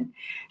woman.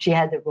 She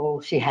had the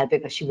role she had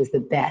because she was the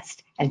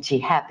best, and she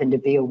happened to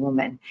be a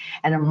woman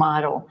and a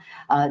model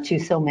to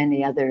so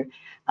many other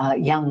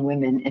young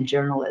women in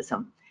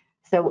journalism.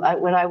 So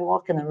when I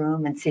walk in the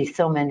room and see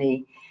so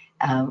many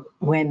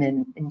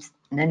women,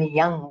 many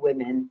young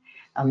women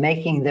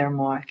making their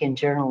mark in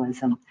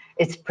journalism,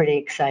 it's pretty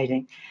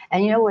exciting.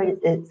 And you know what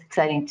is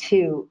exciting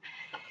too,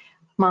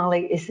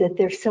 Molly, is that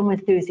they're so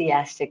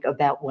enthusiastic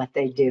about what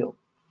they do.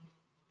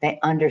 They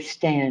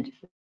understand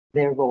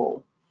their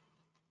role.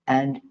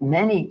 And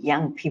many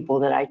young people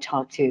that I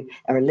talk to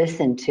or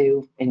listen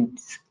to in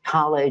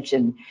college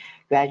and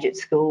graduate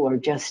school or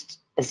just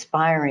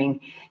aspiring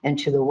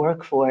into the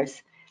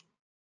workforce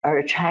are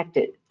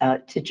attracted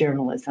to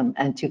journalism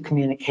and to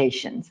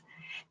communications.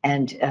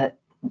 And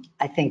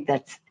I think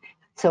that's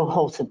so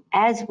wholesome.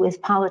 As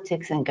with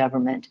politics and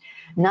government,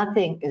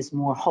 nothing is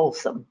more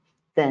wholesome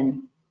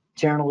than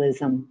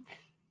journalism,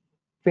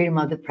 freedom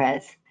of the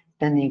press,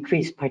 than the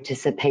increased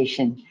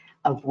participation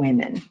of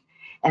women.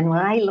 And when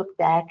I look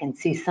back and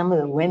see some of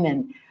the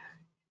women,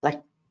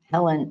 like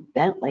Helen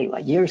Bentley,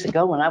 like years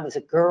ago when I was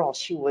a girl,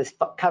 she was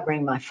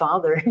covering my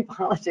father in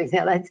politics.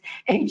 Now that's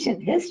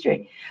ancient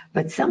history.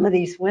 But some of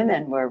these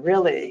women were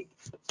really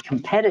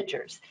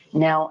competitors.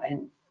 Now,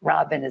 and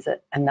Robin is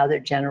another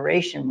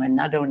generation when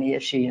not only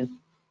is she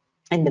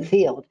in the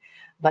field,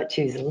 but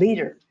she's a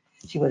leader.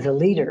 She was a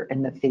leader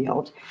in the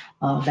field.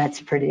 That's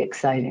pretty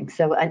exciting.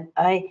 So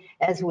I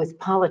as with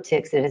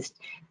politics,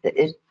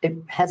 it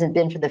hasn't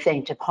been for the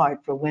faint of heart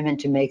for women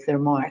to make their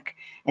mark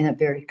in a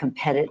very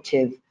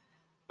competitive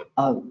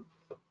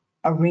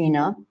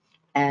arena.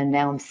 And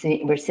now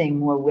we're seeing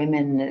more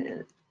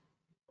women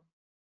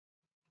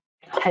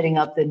heading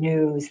up the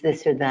news,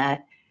 this or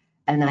that.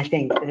 And I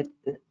think that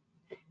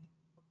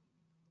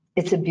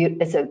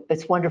it's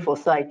a wonderful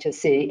sight to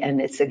see. And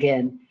it's,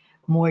 again,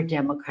 more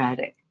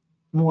democratic,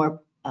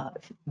 more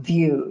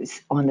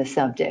views on the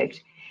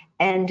subject.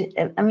 And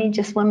I mean,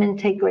 just women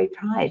take great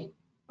pride.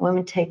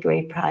 Women take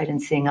great pride in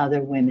seeing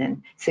other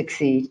women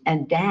succeed,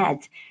 and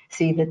dads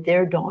see that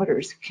their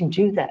daughters can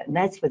do that. And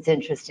that's what's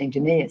interesting to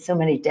me. It's so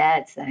many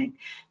dads saying,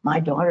 my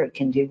daughter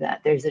can do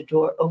that. There's a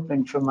door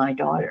open for my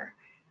daughter.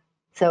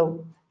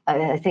 So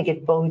I think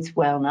it bodes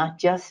well, not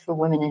just for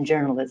women in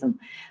journalism,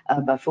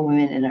 but for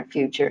women in our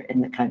future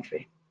in the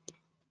country.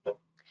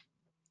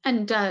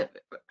 And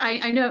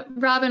I know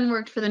Robin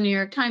worked for the New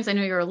York Times. I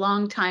know you're a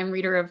longtime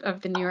reader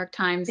of the New York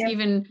Times, Yeah.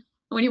 even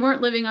when you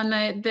weren't living on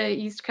the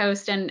East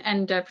Coast,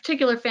 and a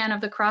particular fan of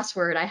the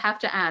crossword. I have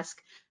to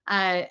ask,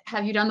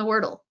 have you done the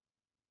Wordle?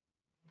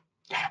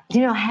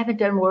 You know, I haven't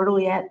done Wordle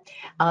yet.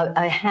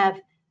 I have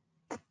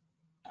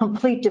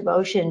complete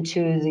devotion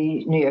to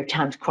the New York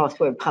Times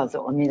crossword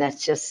puzzle. I mean,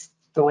 that's just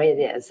the way it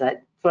is.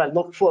 That's what I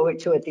look forward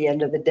to at the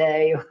end of the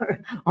day or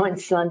on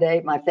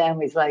Sunday. My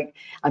family's like,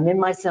 I'm in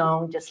my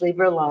zone, just leave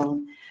her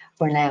alone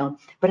for now.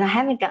 But I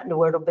haven't gotten to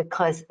Wordle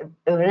because at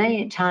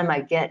any time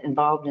I get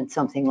involved in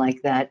something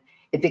like that,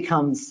 it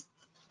becomes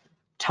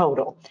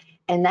total.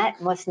 And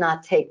that must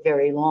not take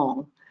very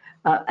long.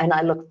 And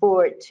I look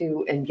forward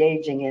to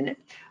engaging in it.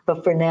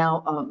 But for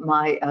now,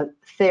 my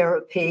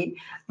therapy,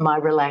 my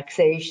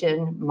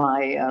relaxation,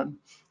 my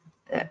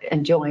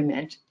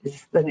enjoyment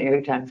is the New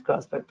York Times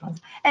crossword puzzle.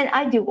 And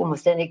I do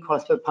almost any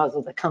crossword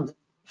puzzle that comes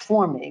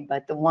for me,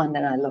 but the one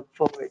that I look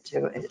forward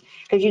to is,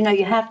 because you know,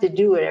 you have to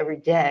do it every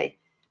day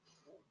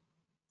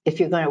if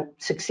you're going to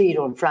succeed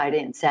on Friday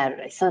and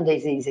Saturday.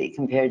 Sunday's easy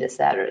compared to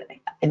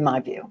Saturday, in my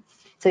view.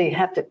 So you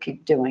have to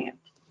keep doing it.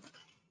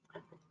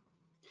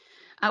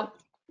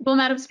 Well,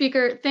 Madam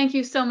Speaker, thank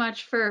you so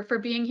much for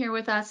being here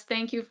with us.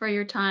 Thank you for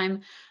your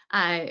time,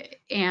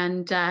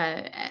 and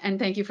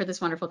thank you for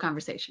this wonderful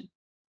conversation.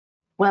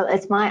 Well,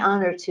 it's my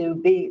honor to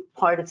be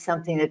part of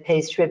something that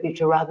pays tribute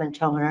to Robin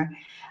Toner.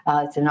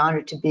 It's an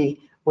honor to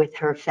be with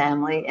her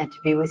family and to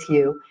be with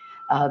you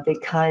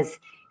because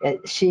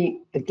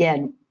she,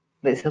 again,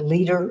 was a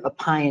leader, a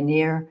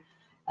pioneer.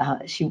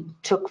 She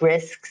took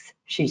risks,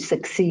 she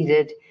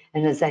succeeded,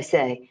 and as I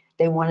say,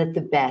 they wanted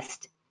the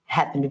best.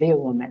 Happened to be a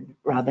woman,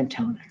 Robin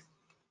Toner.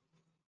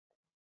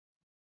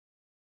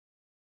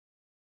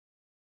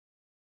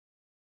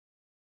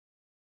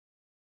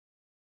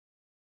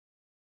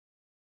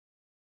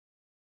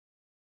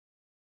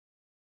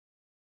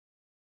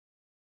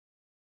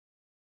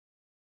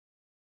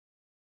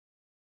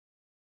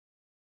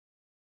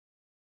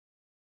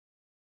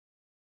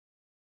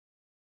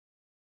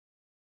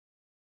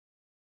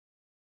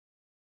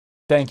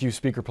 Thank you,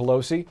 Speaker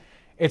Pelosi.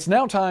 It's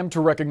now time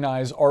to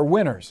recognize our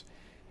winners.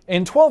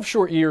 In 12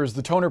 short years,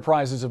 the Toner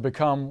Prizes have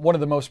become one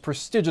of the most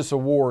prestigious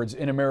awards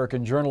in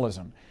American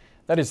journalism.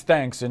 That is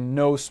thanks in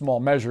no small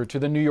measure to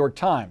the New York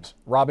Times,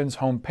 Robin's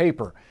home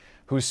paper,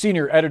 whose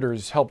senior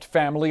editors helped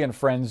family and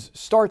friends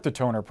start the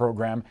Toner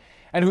program,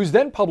 and whose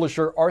then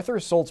publisher, Arthur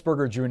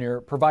Sulzberger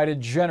Jr.,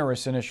 provided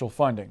generous initial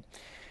funding.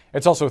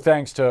 It's also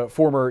thanks to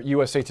former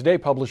USA Today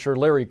publisher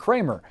Larry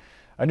Kramer,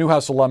 a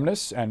Newhouse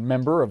alumnus and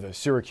member of the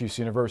Syracuse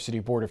University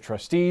Board of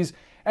Trustees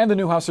and the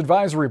Newhouse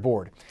Advisory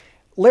Board.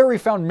 Larry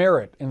found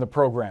merit in the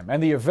program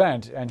and the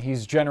event, and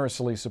he's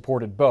generously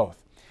supported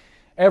both.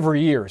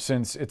 Every year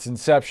since its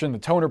inception, the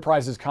Toner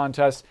Prizes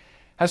contest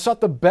has sought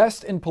the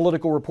best in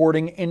political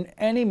reporting in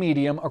any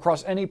medium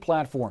across any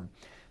platform,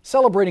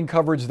 celebrating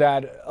coverage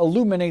that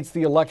illuminates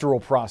the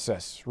electoral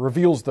process,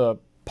 reveals the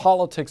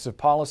politics of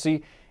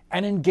policy,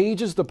 and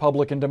engages the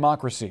public in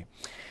democracy.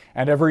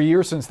 And every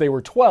year since they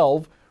were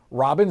 12,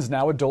 Robin's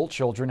now adult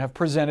children have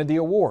presented the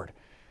award.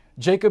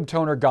 Jacob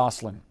Toner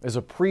Goslin is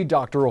a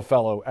pre-doctoral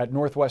fellow at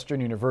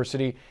Northwestern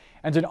University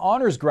and an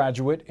honors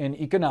graduate in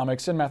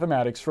economics and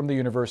mathematics from the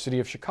University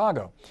of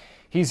Chicago.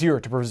 He's here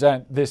to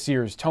present this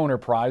year's Toner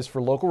Prize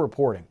for local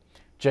reporting.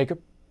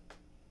 Jacob?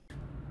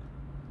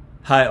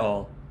 Hi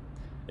all.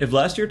 If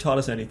last year taught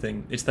us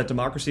anything, it's that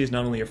democracy is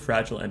not only a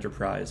fragile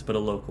enterprise, but a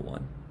local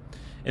one.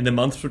 In the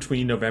months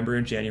between November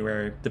and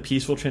January, the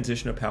peaceful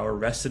transition of power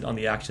rested on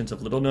the actions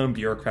of little-known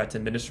bureaucrats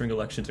administering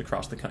elections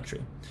across the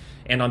country,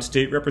 and on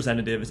state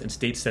representatives and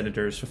state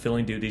senators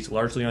fulfilling duties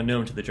largely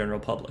unknown to the general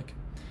public.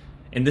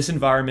 In this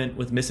environment,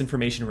 with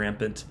misinformation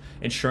rampant,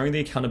 ensuring the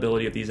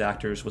accountability of these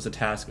actors was a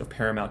task of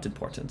paramount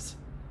importance.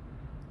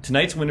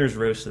 Tonight's winners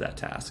rose to that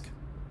task.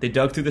 They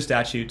dug through the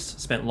statutes,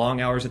 spent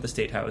long hours at the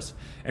State House,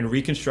 and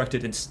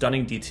reconstructed in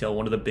stunning detail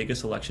one of the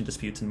biggest election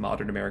disputes in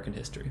modern American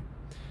history.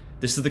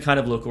 This is the kind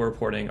of local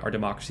reporting our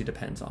democracy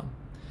depends on.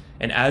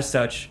 And as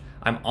such,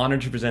 I'm honored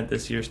to present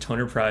this year's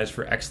Toner Prize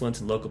for Excellence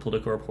in Local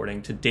Political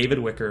Reporting to David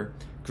Wicker,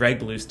 Greg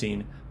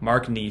Bluestein,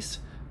 Mark Neese,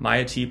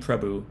 Maya T.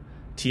 Prabhu,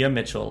 Tia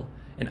Mitchell,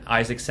 and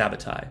Isaac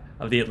Sabatai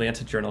of the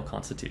Atlanta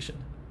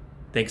Journal-Constitution.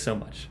 Thanks so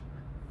much.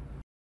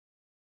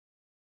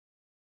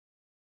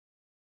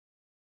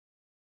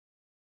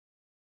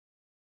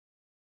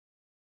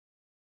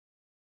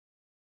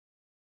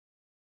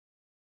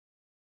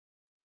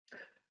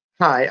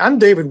 Hi, I'm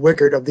David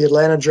Wickard of the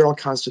Atlanta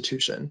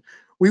Journal-Constitution.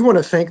 We want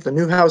to thank the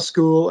Newhouse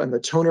School and the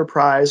Toner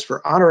Prize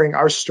for honoring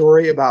our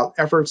story about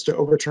efforts to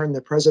overturn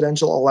the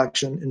presidential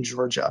election in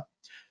Georgia.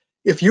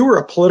 If you were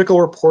a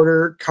political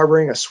reporter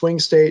covering a swing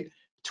state,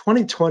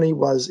 2020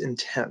 was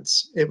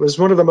intense. It was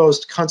one of the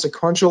most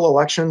consequential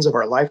elections of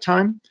our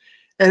lifetime,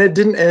 and it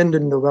didn't end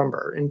in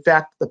November. In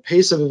fact, the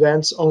pace of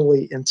events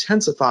only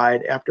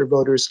intensified after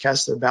voters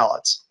cast their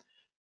ballots.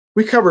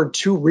 We covered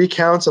 2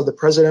 recounts of the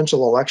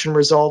presidential election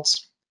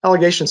results,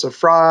 allegations of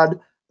fraud,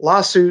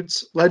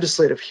 lawsuits,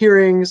 legislative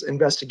hearings,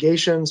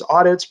 investigations,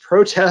 audits,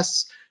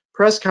 protests,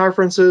 press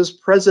conferences,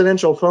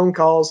 presidential phone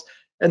calls,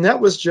 and that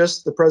was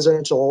just the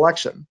presidential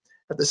election.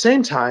 At the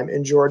same time,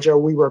 in Georgia,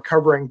 we were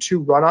covering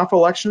 2 runoff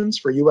elections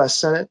for U.S.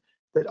 Senate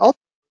that ultimately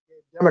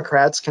gave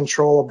Democrats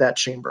control of that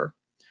chamber.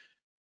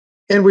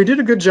 And we did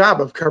a good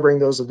job of covering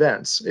those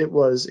events. It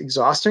was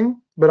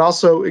exhausting, but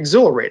also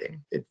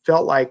exhilarating. It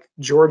felt like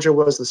Georgia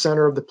was the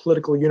center of the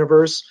political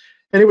universe,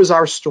 and it was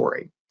our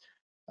story.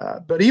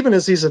 But even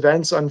as these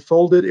events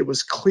unfolded, it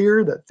was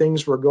clear that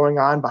things were going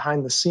on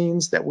behind the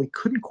scenes that we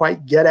couldn't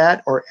quite get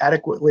at or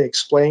adequately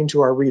explain to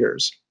our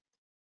readers.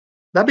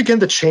 That began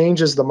to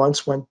change as the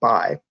months went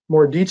by.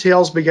 More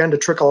details began to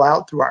trickle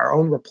out through our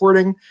own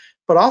reporting,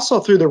 but also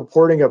through the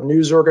reporting of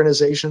news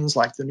organizations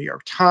like the New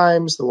York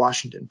Times, the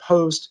Washington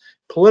Post,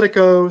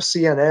 Politico,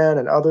 CNN,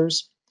 and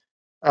others.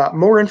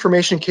 More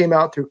information came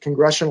out through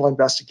congressional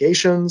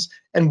investigations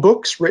and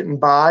books written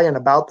by and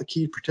about the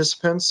key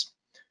participants.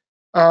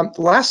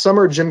 Last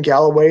summer, Jim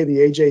Galloway, the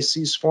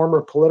AJC's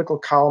former political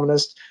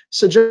columnist,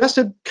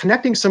 suggested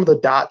connecting some of the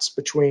dots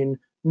between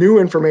new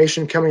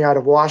information coming out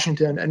of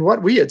Washington and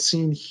what we had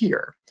seen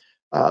here.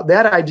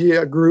 That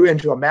idea grew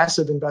into a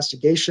massive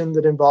investigation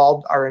that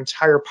involved our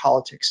entire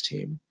politics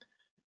team.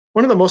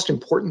 One of the most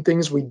important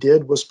things we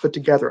did was put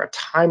together a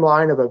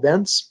timeline of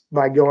events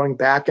by going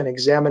back and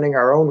examining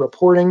our own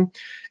reporting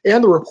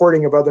and the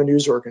reporting of other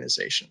news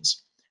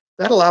organizations.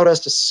 That allowed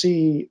us to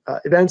see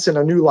events in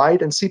a new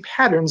light and see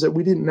patterns that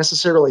we didn't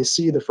necessarily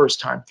see the first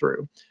time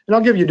through. And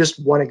I'll give you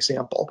just one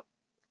example.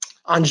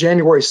 On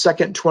January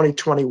 2nd,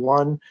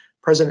 2021,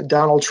 President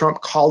Donald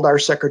Trump called our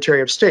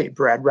Secretary of State,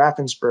 Brad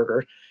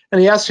Raffensperger, and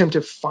he asked him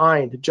to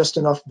find just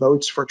enough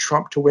votes for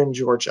Trump to win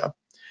Georgia.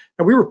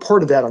 And we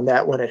reported that on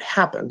that when it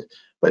happened,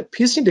 but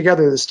piecing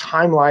together this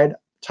timeline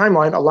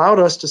allowed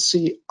us to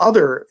see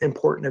other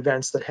important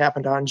events that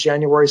happened on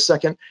January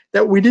 2nd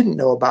that we didn't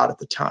know about at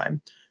the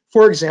time.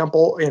 For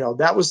example,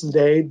 that was the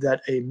day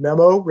that a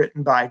memo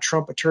written by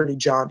Trump attorney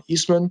John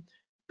Eastman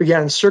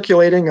began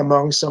circulating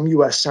among some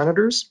U.S.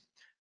 senators.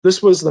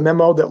 This was the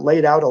memo that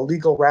laid out a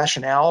legal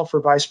rationale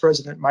for Vice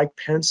President Mike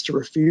Pence to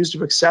refuse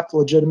to accept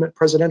legitimate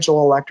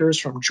presidential electors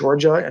from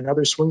Georgia and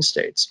other swing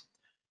states.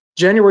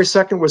 January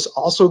 2nd was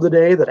also the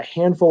day that a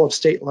handful of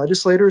state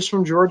legislators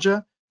from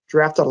Georgia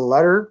drafted a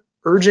letter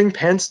urging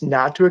Pence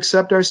not to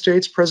accept our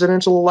state's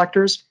presidential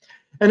electors.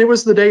 And it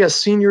was the day a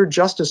senior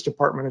Justice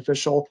Department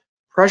official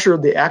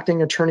pressured the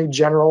acting attorney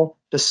general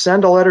to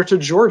send a letter to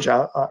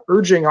Georgia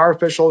urging our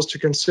officials to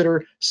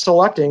consider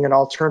selecting an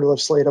alternative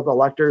slate of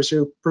electors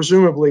who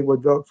presumably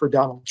would vote for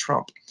Donald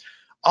Trump.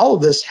 All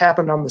of this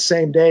happened on the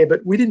same day,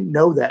 but we didn't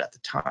know that at the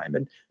time.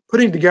 And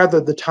putting together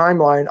the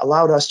timeline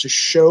allowed us to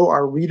show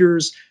our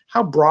readers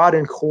how broad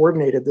and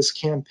coordinated this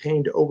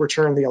campaign to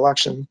overturn the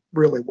election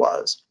really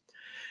was.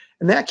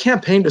 And that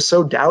campaign to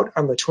sow doubt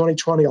on the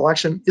 2020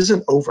 election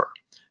isn't over.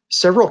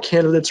 Several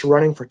candidates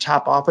running for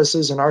top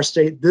offices in our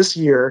state this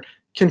year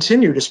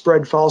continue to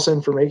spread false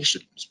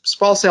information,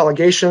 false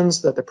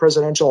allegations that the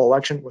presidential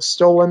election was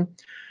stolen.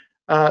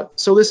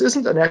 So this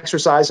isn't an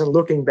exercise in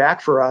looking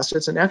back for us.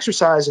 It's an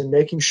exercise in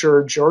making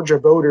sure Georgia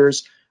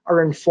voters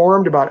are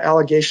informed about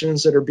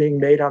allegations that are being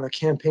made on the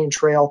campaign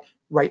trail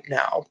right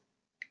now.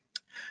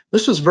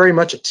 This was very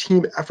much a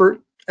team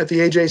effort at the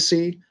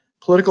AJC.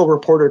 Political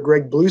reporter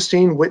Greg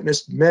Bluestein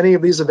witnessed many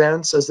of these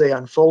events as they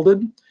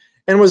unfolded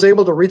and was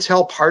able to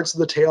retell parts of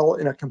the tale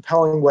in a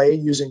compelling way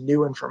using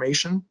new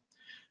information.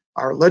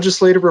 Our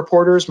legislative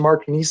reporters,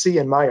 Mark Nisi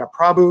and Maya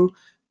Prabhu,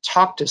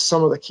 talked to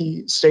some of the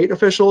key state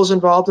officials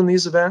involved in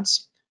these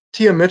events.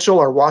 Tia Mitchell,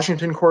 our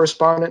Washington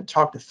correspondent,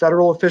 talked to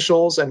federal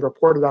officials and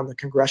reported on the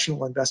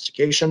congressional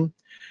investigation.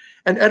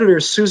 And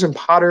editors Susan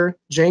Potter,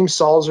 James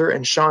Salzer,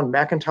 and Sean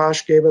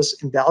McIntosh gave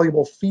us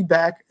invaluable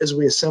feedback as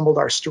we assembled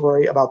our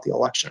story about the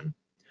election.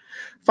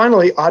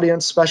 Finally,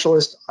 audience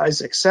specialist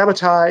Isaac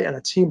Sabatai and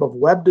a team of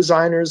web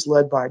designers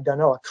led by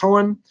Donella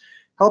Cohen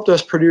helped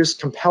us produce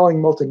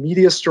compelling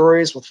multimedia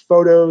stories with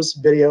photos,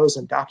 videos,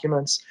 and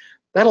documents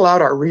that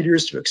allowed our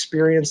readers to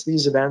experience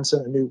these events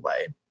in a new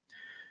way.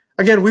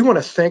 Again, we want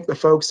to thank the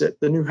folks at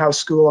the Newhouse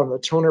School and the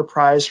Toner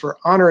Prize for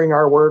honoring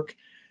our work.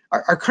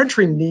 Our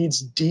country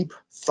needs deep,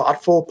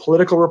 thoughtful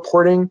political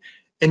reporting,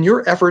 and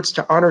your efforts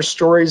to honor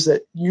stories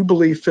that you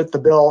believe fit the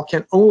bill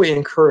can only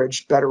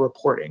encourage better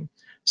reporting.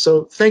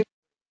 So thank you.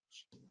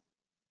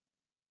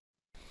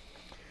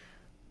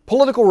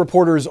 Political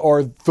reporters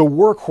are the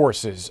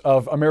workhorses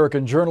of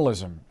American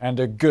journalism, and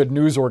a good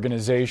news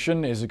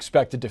organization is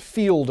expected to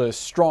field a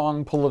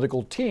strong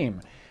political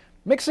team.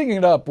 Mixing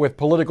it up with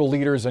political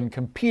leaders and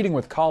competing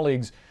with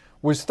colleagues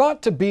was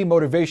thought to be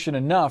motivation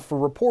enough for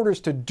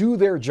reporters to do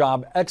their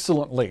job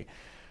excellently.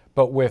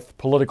 But with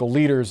political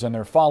leaders and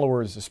their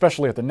followers,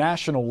 especially at the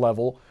national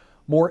level,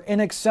 more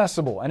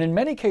inaccessible and in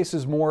many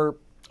cases more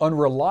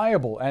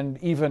unreliable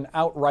and even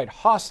outright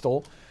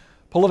hostile,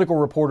 political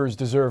reporters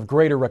deserve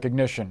greater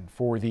recognition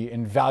for the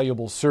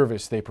invaluable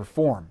service they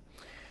perform.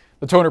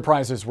 The Toner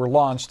Prizes were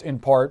launched in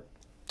part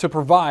to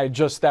provide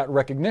just that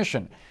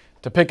recognition,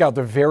 to pick out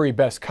the very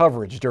best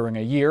coverage during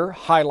a year,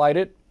 highlight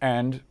it,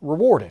 and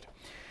reward it.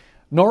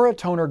 Nora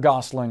Toner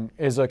Gosling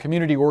is a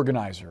community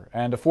organizer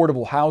and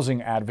affordable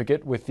housing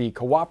advocate with the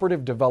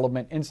Cooperative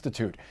Development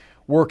Institute,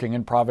 working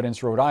in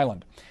Providence, Rhode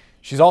Island.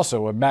 She's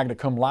also a magna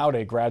cum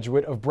laude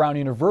graduate of Brown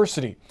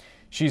University.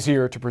 She's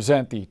here to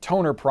present the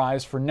Toner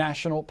Prize for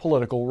National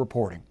Political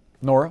Reporting.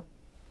 Nora?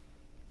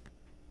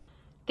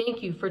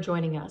 Thank you for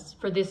joining us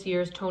for this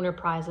year's Toner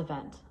Prize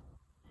event.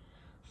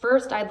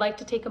 First, I'd like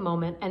to take a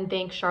moment and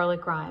thank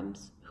Charlotte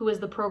Grimes, who is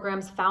the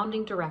program's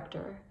founding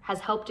director, has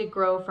helped it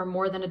grow for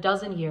more than a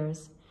dozen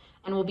years,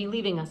 and will be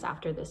leaving us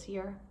after this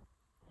year.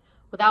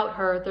 Without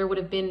her, there would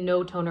have been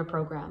no Toner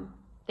program.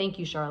 Thank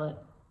you, Charlotte.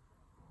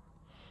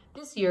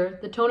 This year,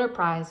 the Toner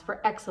Prize for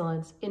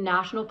Excellence in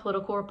National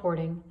Political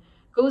Reporting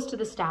goes to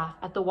the staff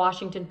at the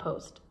Washington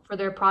Post for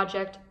their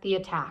project, The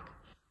Attack,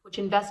 which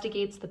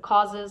investigates the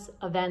causes,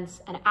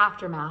 events, and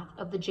aftermath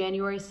of the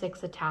January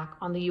 6th attack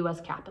on the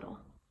U.S. Capitol.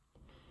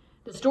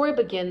 The story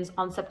begins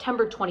on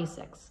September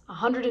 26,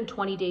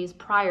 120 days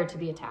prior to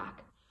the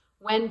attack,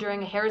 when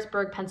during a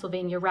Harrisburg,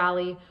 Pennsylvania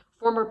rally,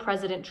 former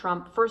President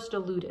Trump first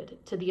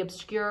alluded to the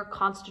obscure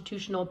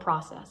constitutional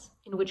process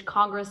in which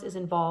Congress is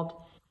involved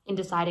in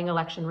deciding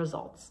election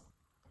results.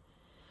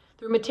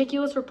 Through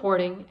meticulous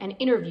reporting and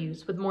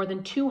interviews with more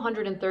than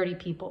 230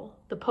 people,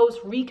 the Post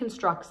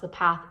reconstructs the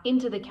path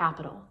into the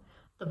Capitol,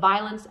 the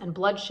violence and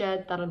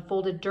bloodshed that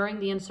unfolded during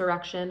the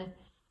insurrection,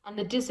 and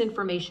the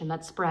disinformation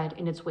that spread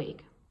in its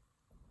wake.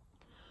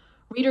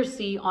 Readers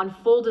see on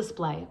full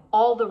display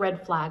all the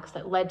red flags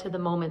that led to the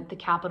moment the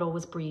Capitol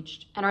was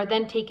breached, and are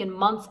then taken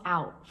months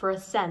out for a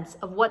sense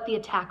of what the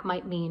attack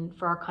might mean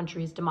for our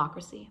country's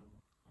democracy.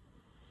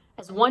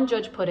 As one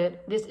judge put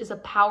it, this is a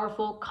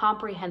powerful,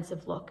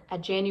 comprehensive look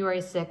at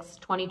January 6,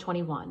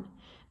 2021,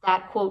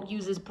 that, quote,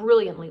 uses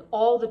brilliantly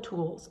all the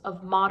tools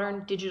of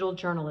modern digital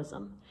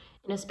journalism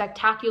in a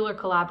spectacular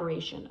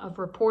collaboration of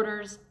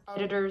reporters,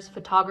 editors,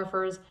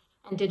 photographers,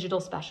 and digital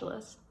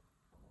specialists.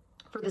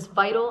 For this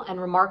vital and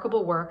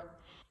remarkable work,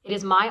 it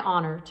is my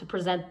honor to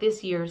present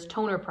this year's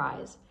Toner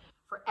Prize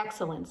for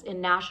Excellence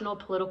in National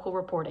Political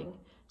Reporting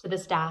to the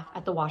staff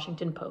at the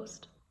Washington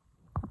Post.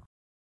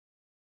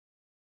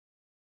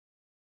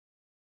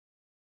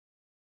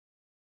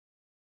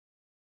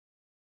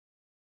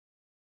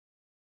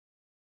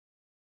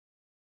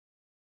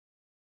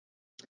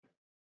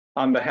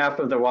 On behalf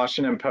of the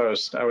Washington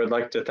Post, I would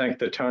like to thank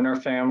the Toner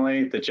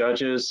family, the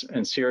judges,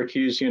 and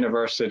Syracuse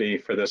University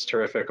for this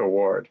terrific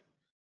award.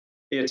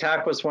 The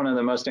attack was one of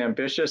the most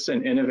ambitious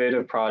and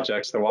innovative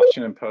projects the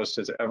Washington Post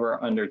has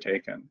ever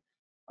undertaken.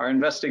 Our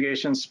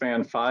investigation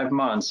spanned 5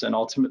 months and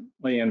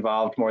ultimately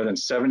involved more than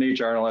 70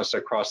 journalists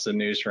across the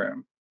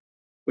newsroom.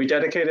 We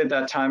dedicated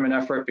that time and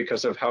effort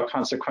because of how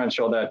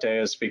consequential that day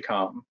has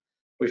become.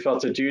 We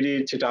felt a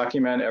duty to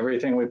document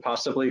everything we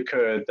possibly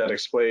could that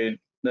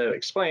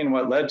explain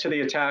what led to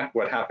the attack,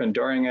 what happened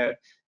during it,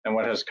 and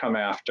what has come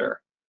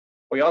after.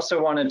 We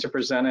also wanted to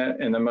present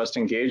it in the most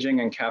engaging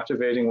and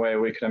captivating way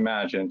we could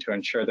imagine to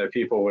ensure that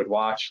people would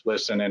watch,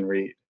 listen, and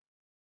read.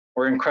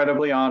 We're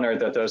incredibly honored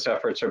that those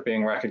efforts are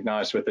being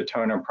recognized with the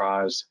Toner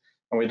Prize,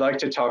 and we'd like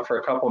to talk for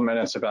a couple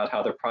minutes about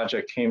how the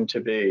project came to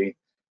be,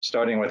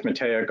 starting with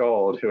Matea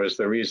Gold, who is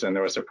the reason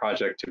there was a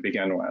project to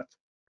begin with.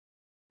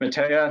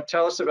 Matea,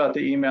 tell us about the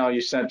email you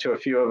sent to a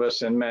few of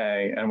us in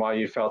May and why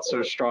you felt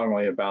so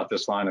strongly about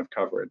this line of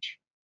coverage.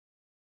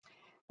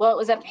 Well, it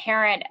was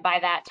apparent by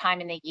that time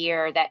in the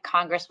year that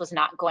Congress was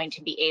not going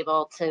to be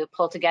able to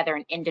pull together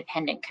an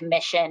independent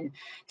commission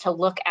to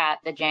look at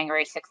the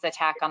January 6th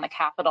attack on the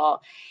Capitol.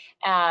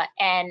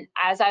 And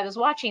as I was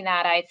watching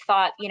that, I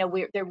thought,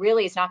 there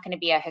really is not going to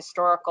be a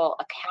historical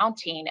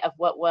accounting of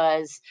what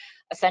was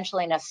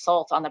essentially an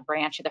assault on the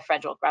branch of the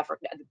federal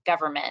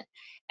government.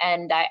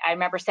 And I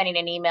remember sending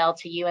an email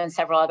to you and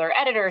several other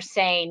editors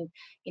saying,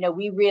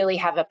 we really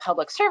have a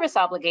public service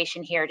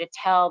obligation here to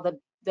tell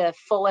the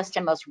fullest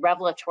and most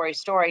revelatory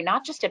story,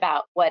 not just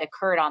about what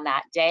occurred on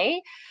that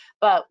day,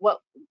 but what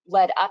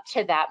led up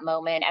to that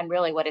moment and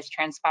really what has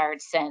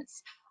transpired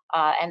since.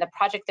 And the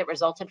project that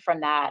resulted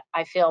from that,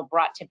 I feel,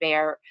 brought to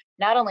bear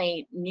not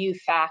only new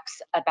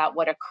facts about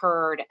what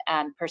occurred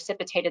and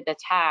precipitated the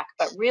attack,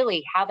 but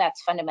really how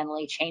that's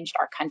fundamentally changed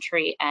our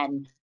country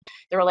and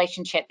the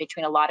relationship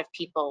between a lot of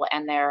people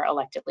and their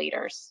elected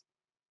leaders.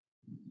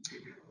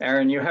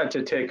 Aaron, you had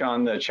to take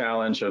on the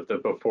challenge of the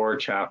before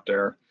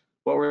chapter.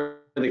 What were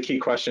the key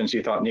questions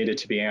you thought needed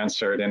to be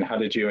answered, and how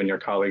did you and your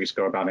colleagues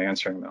go about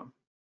answering them?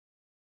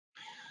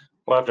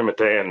 Well, after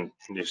Matea and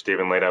you,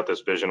 Stephen, laid out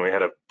this vision, we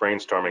had a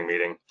brainstorming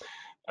meeting.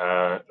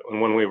 And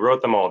when we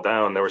wrote them all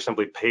down, there were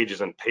simply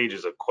pages and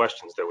pages of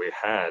questions that we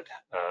had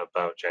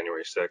about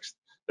January 6th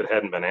that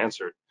hadn't been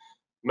answered.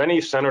 Many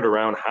centered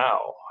around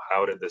how.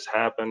 How did this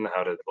happen?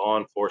 How did law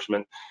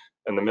enforcement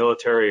and the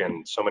military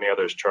and so many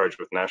others charged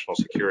with national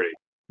security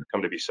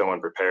come to be so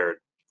unprepared?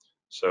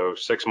 So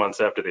 6 months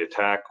after the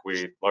attack,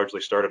 we largely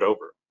started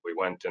over. We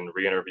went and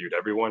re-interviewed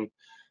everyone,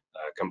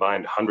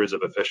 combined hundreds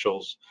of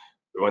officials.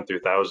 We went through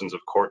thousands of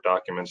court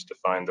documents to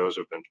find those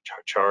who've been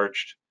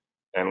charged,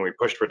 and we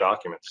pushed for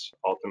documents,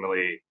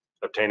 ultimately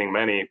obtaining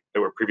many that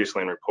were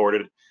previously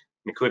unreported,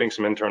 including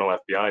some internal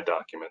FBI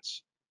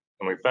documents.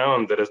 And we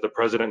found that as the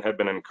president had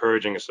been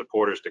encouraging his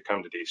supporters to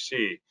come to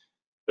DC,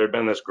 there had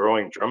been this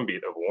growing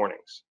drumbeat of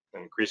warnings,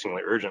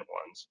 increasingly urgent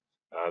ones,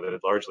 that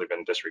had largely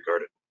been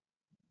disregarded.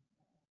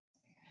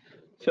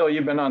 Phil,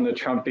 you've been on the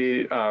Trump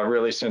beat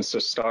really since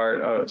the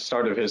start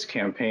of his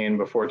campaign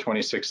before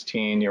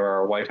 2016. You're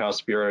our White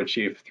House bureau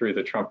chief through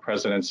the Trump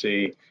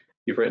presidency.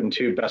 You've written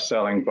 2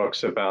 best-selling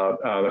books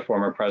about the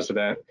former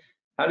president.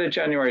 How did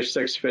January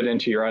 6th fit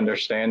into your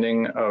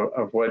understanding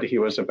of what he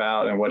was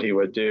about and what he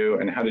would do,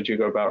 and how did you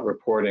go about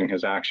reporting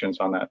his actions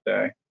on that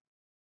day?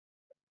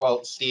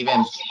 Well,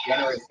 Stephen,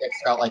 January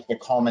 6th felt like the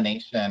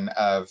culmination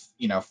of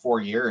 4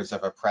 years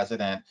of a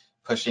president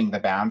pushing the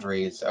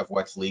boundaries of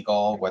what's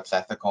legal, what's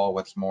ethical,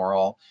 what's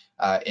moral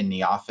in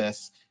the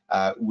office.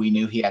 We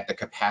knew he had the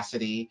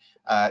capacity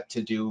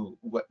to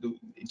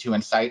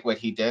incite what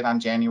he did on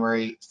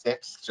January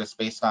 6th, just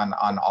based on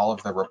all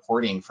of the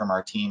reporting from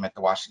our team at the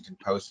Washington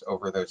Post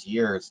over those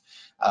years.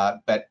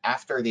 But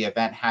after the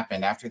event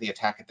happened, after the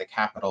attack at the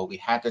Capitol, we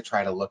had to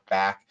try to look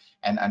back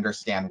and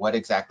understand what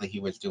exactly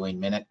he was doing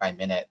minute by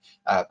minute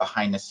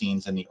behind the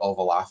scenes in the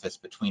Oval Office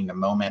between the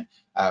moment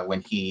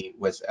when he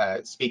was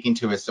speaking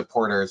to his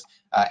supporters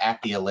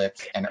at the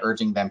Ellipse and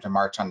urging them to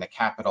march on the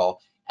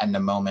Capitol, and the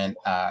moment,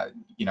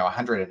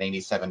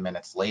 187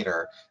 minutes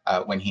later,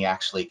 when he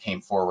actually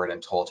came forward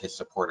and told his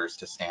supporters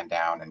to stand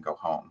down and go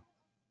home.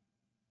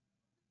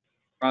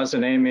 Roz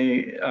and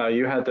Amy,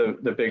 you had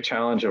the big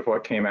challenge of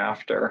what came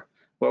after.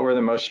 What were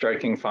the most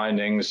striking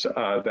findings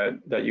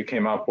that you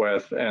came up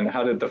with, and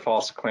how did the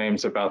false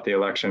claims about the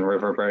election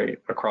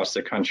reverberate across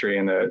the country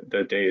in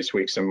the days,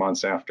 weeks, and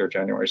months after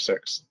January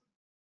 6th?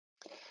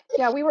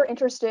 Yeah, we were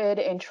interested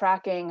in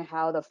tracking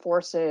how the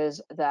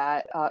forces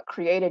that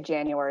created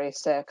January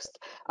 6th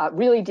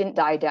really didn't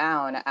die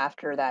down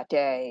after that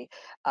day.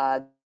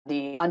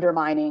 The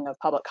undermining of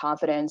public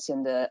confidence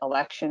in the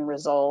election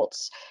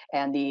results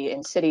and the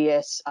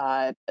insidious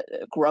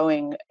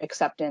growing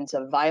acceptance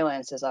of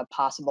violence as a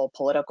possible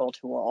political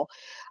tool.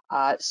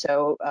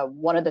 So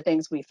one of the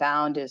things we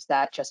found is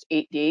that just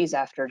 8 days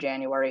after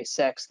January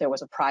 6th, there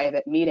was a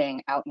private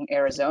meeting out in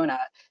Arizona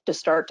to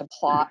start to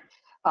plot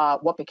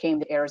what became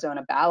the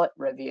Arizona ballot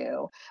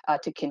review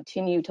to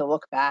continue to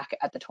look back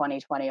at the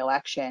 2020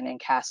 election and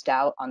cast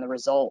doubt on the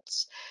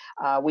results.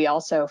 We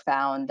also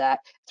found that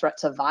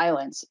threats of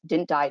violence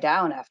didn't die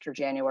down after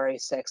January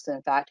 6th.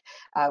 In fact,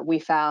 we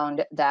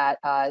found that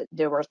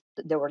there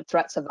were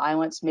threats of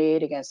violence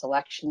made against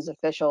elections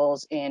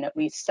officials in at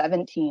least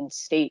 17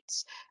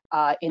 states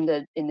in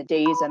the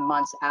days and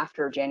months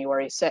after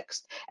January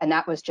 6th. And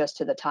that was just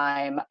to the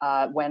time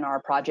when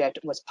our project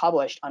was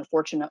published.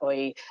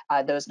 Unfortunately,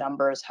 those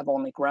numbers have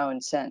only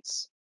grown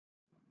since.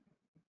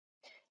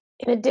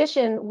 In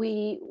addition,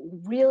 we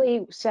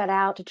really set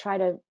out to try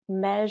to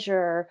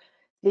measure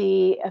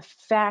the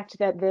effect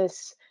that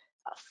this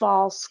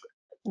false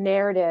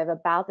narrative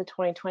about the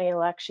 2020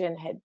 election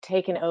had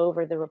taken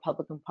over the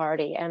Republican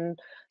Party. And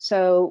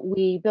so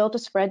we built a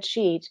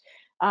spreadsheet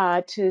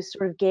to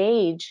sort of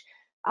gauge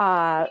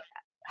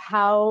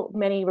how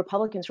many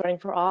Republicans running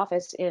for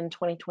office in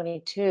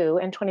 2022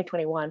 and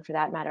 2021, for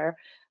that matter,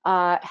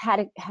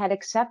 had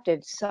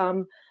accepted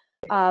some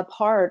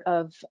part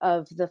of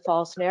the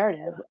false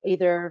narrative,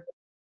 either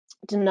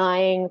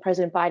denying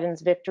President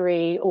Biden's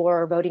victory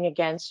or voting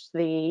against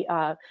the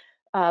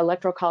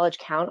Electoral College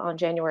count on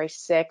January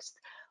 6th,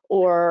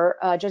 or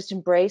just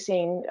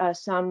embracing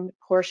some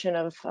portion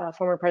of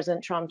former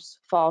President Trump's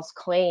false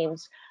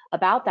claims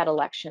about that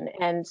election.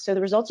 And so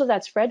the results of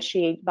that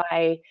spreadsheet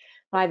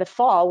by the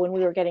fall, when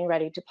we were getting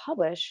ready to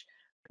publish,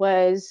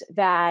 was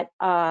that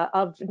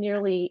of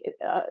nearly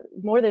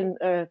more than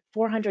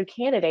 400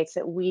 candidates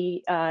that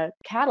we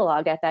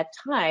cataloged at that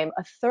time,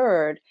 a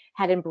third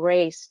had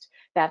embraced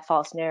that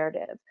false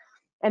narrative.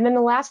 And then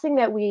the last thing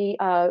that we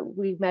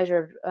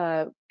measured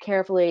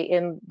carefully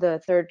in the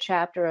third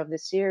chapter of the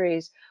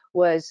series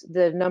was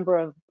the number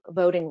of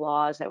voting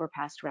laws that were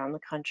passed around the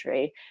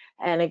country.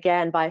 And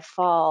again, by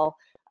fall,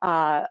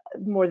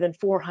 more than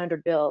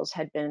 400 bills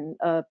had been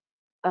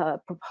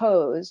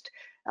proposed,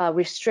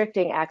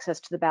 restricting access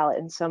to the ballot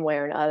in some way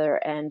or another,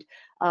 and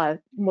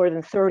more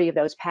than 30 of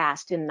those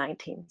passed in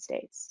 19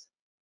 states.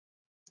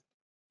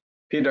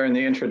 Peter, in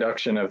the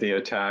introduction of the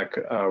attack,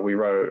 we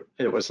wrote,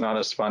 "It was not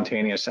a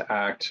spontaneous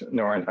act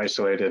nor an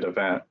isolated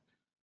event."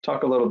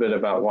 Talk a little bit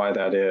about why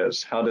that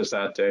is. How does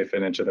that day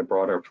fit into the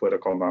broader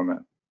political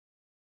moment?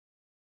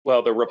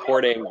 Well, the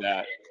reporting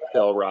that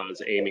Phil,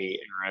 Roz, Amy,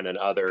 Aaron, and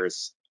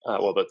others,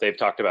 that they've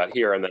talked about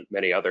here and that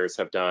many others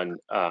have done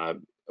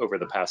over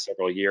the past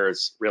several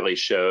years really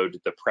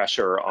showed the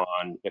pressure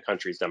on the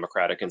country's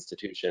democratic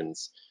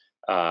institutions,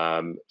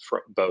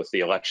 for both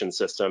the election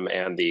system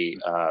and the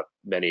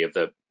many of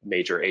the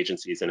major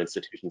agencies and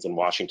institutions in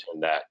Washington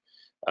that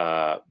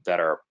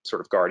are sort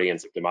of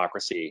guardians of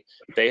democracy.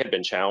 They had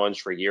been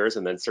challenged for years,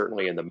 and then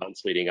certainly in the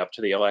months leading up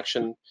to the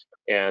election.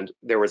 And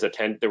there was a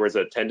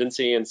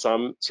tendency in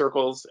some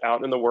circles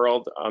out in the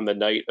world on the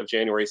night of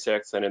January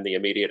 6th and in the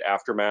immediate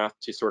aftermath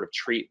to sort of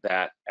treat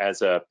that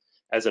as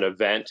an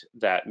event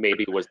that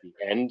maybe was the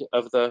end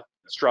of the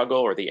struggle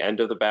or the end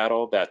of the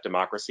battle, that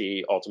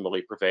democracy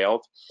ultimately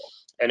prevailed.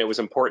 And it was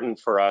important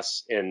for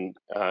us in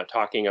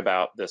talking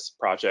about this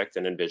project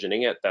and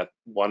envisioning it, that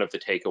one of the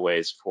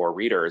takeaways for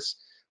readers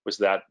was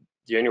that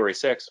January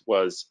 6th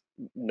was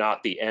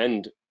not the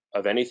end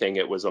of anything.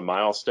 It was a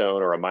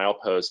milestone or a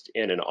milepost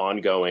in an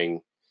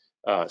ongoing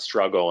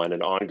struggle and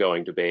an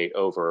ongoing debate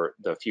over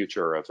the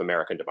future of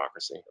American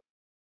democracy.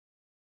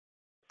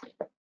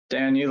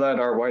 Dan, you led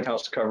our White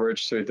House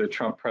coverage through the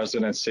Trump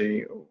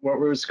presidency. What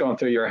was going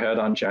through your head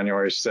on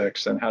January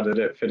 6th, and how did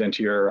it fit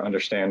into your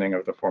understanding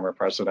of the former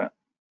president?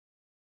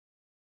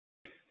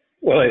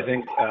 Well, I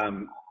think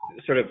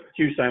sort of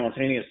two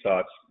simultaneous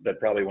thoughts that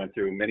probably went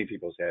through many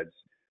people's heads.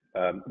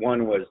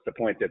 One was the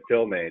point that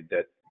Phil made,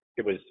 that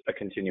it was a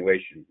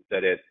continuation,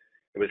 that it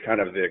was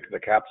kind of the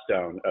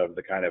capstone of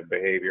the kind of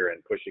behavior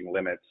and pushing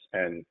limits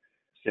and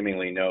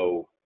seemingly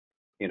no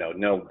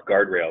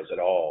guardrails at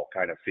all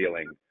kind of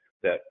feeling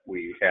that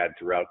we had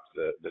throughout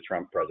the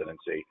Trump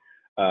presidency.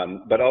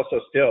 But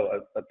also still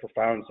a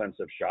profound sense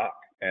of shock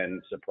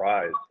and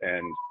surprise,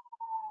 and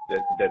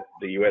that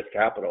the U.S.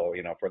 Capitol,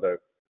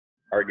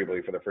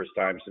 arguably for the first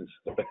time since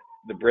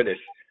the British,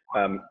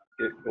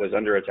 it was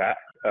under attack.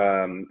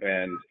 And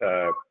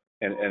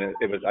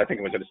it was, I think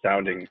it was an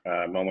astounding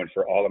moment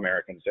for all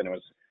Americans, and it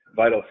was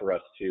vital for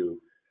us to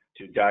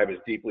dive as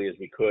deeply as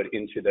we could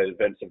into the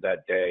events of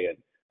that day and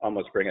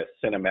almost bring a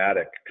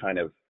cinematic kind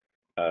of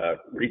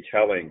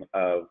retelling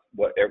of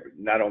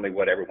not only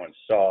what everyone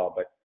saw,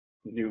 but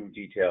new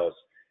details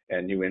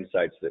and new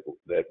insights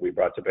that we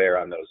brought to bear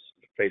on those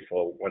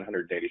fateful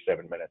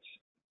 187 minutes.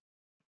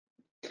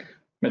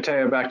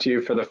 Mateo, back to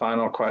you for the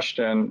final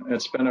question.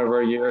 It's been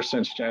over a year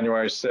since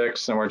January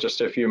 6th, and we're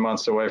just a few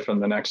months away from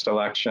the next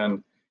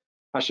election.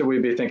 How should we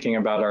be thinking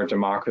about our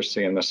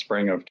democracy in the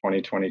spring of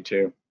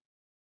 2022?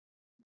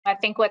 I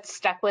think what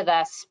stuck with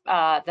us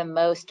the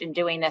most in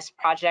doing this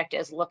project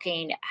is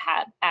looking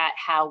at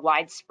how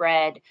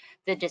widespread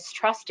the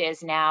distrust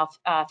is now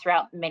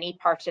throughout many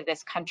parts of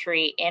this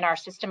country in our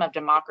system of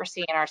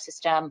democracy and our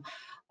system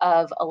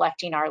of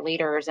electing our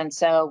leaders. And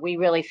so we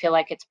really feel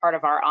like it's part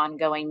of our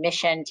ongoing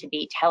mission to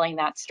be telling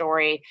that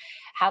story,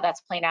 how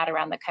that's playing out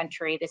around the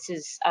country. This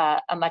is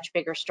a much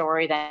bigger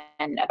story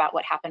than about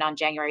what happened on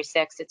January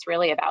 6th. It's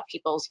really about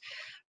people's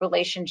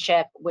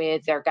relationship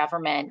with their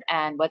government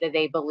and whether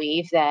they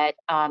believe that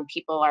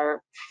people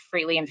are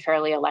freely and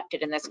fairly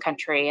elected in this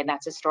country. And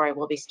that's a story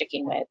we'll be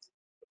sticking with.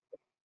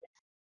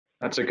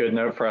 That's a good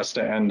note for us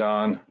to end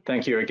on.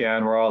 Thank you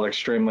again. We're all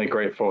extremely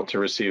grateful to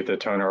receive the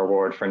Toner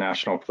Award for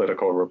National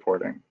Political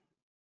Reporting.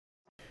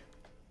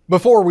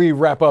 Before we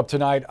wrap up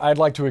tonight, I'd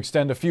like to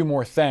extend a few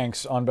more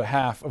thanks on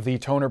behalf of the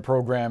Toner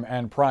program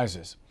and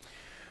prizes.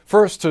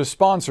 First, to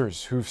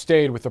sponsors who've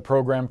stayed with the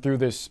program through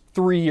this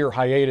 3-year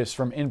hiatus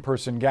from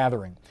in-person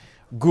gathering.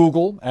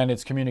 Google and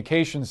its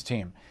communications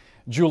team,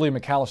 Julie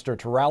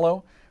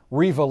McAllister-Torallo,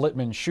 Riva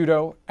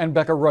Littman-Shudo, and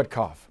Becca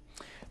Rutkoff.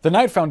 The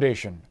Knight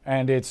Foundation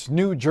and its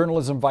new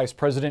journalism vice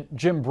president,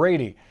 Jim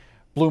Brady,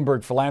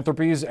 Bloomberg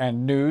Philanthropies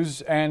and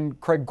News,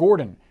 and Craig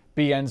Gordon,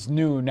 BN's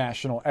new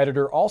national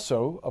editor,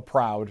 also a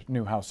proud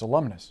Newhouse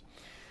alumnus.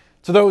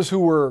 To those who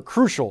were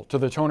crucial to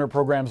the Toner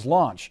program's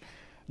launch,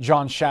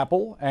 John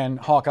Chappell and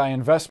Hawkeye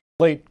Investment,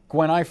 late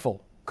Gwen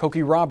Eiffel,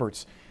 Cokie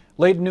Roberts,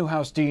 late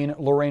Newhouse Dean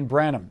Lorraine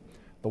Branham,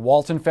 the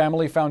Walton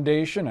Family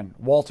Foundation and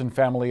Walton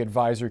Family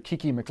Advisor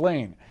Kiki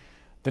McLean,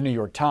 the New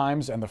York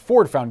Times and the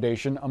Ford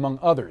Foundation, among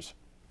others,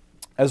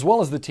 as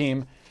well as the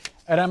team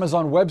at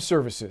Amazon Web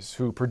Services,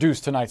 who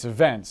produced tonight's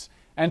events,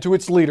 and to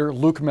its leader,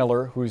 Luke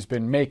Miller, who's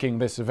been making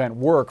this event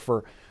work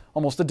for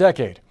almost a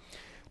decade.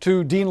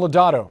 To Dean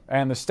Lodato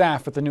and the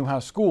staff at the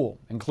Newhouse School,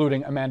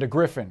 including Amanda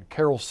Griffin,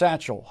 Carol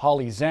Satchel,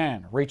 Holly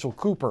Zahn, Rachel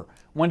Cooper,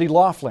 Wendy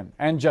Laughlin,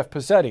 and Jeff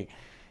Pizzetti.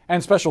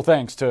 And special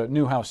thanks to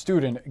Newhouse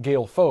student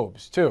Gail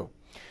Phobes, too.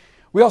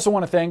 We also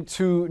want to thank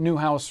 2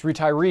 Newhouse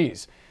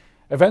retirees,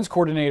 events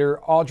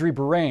coordinator Audrey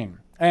Bourrain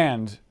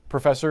and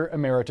Professor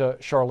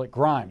Emerita Charlotte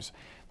Grimes.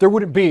 There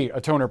wouldn't be a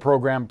Toner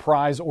program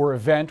prize or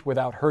event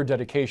without her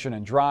dedication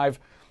and drive.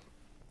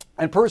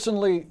 And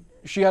personally,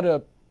 she had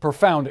a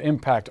profound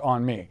impact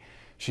on me.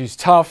 She's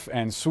tough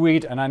and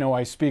sweet, and I know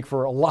I speak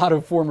for a lot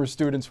of former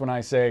students when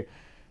I say,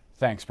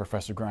 thanks,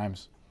 Professor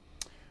Grimes.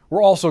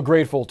 We're also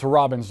grateful to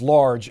Robin's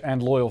large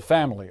and loyal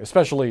family,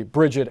 especially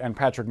Bridget and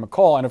Patrick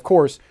McCall, and of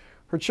course,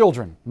 her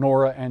children,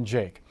 Nora and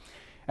Jake.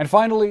 And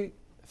finally,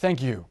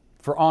 thank you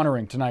for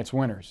honoring tonight's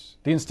winners,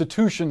 the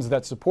institutions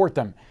that support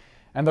them,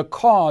 and the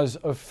cause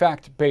of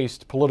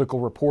fact-based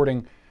political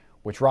reporting,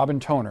 which Robin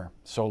Toner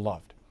so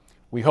loved.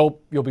 We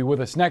hope you'll be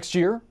with us next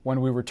year when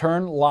we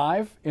return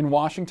live in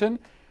Washington.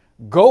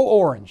 Go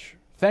Orange.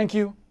 Thank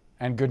you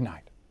and good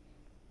night.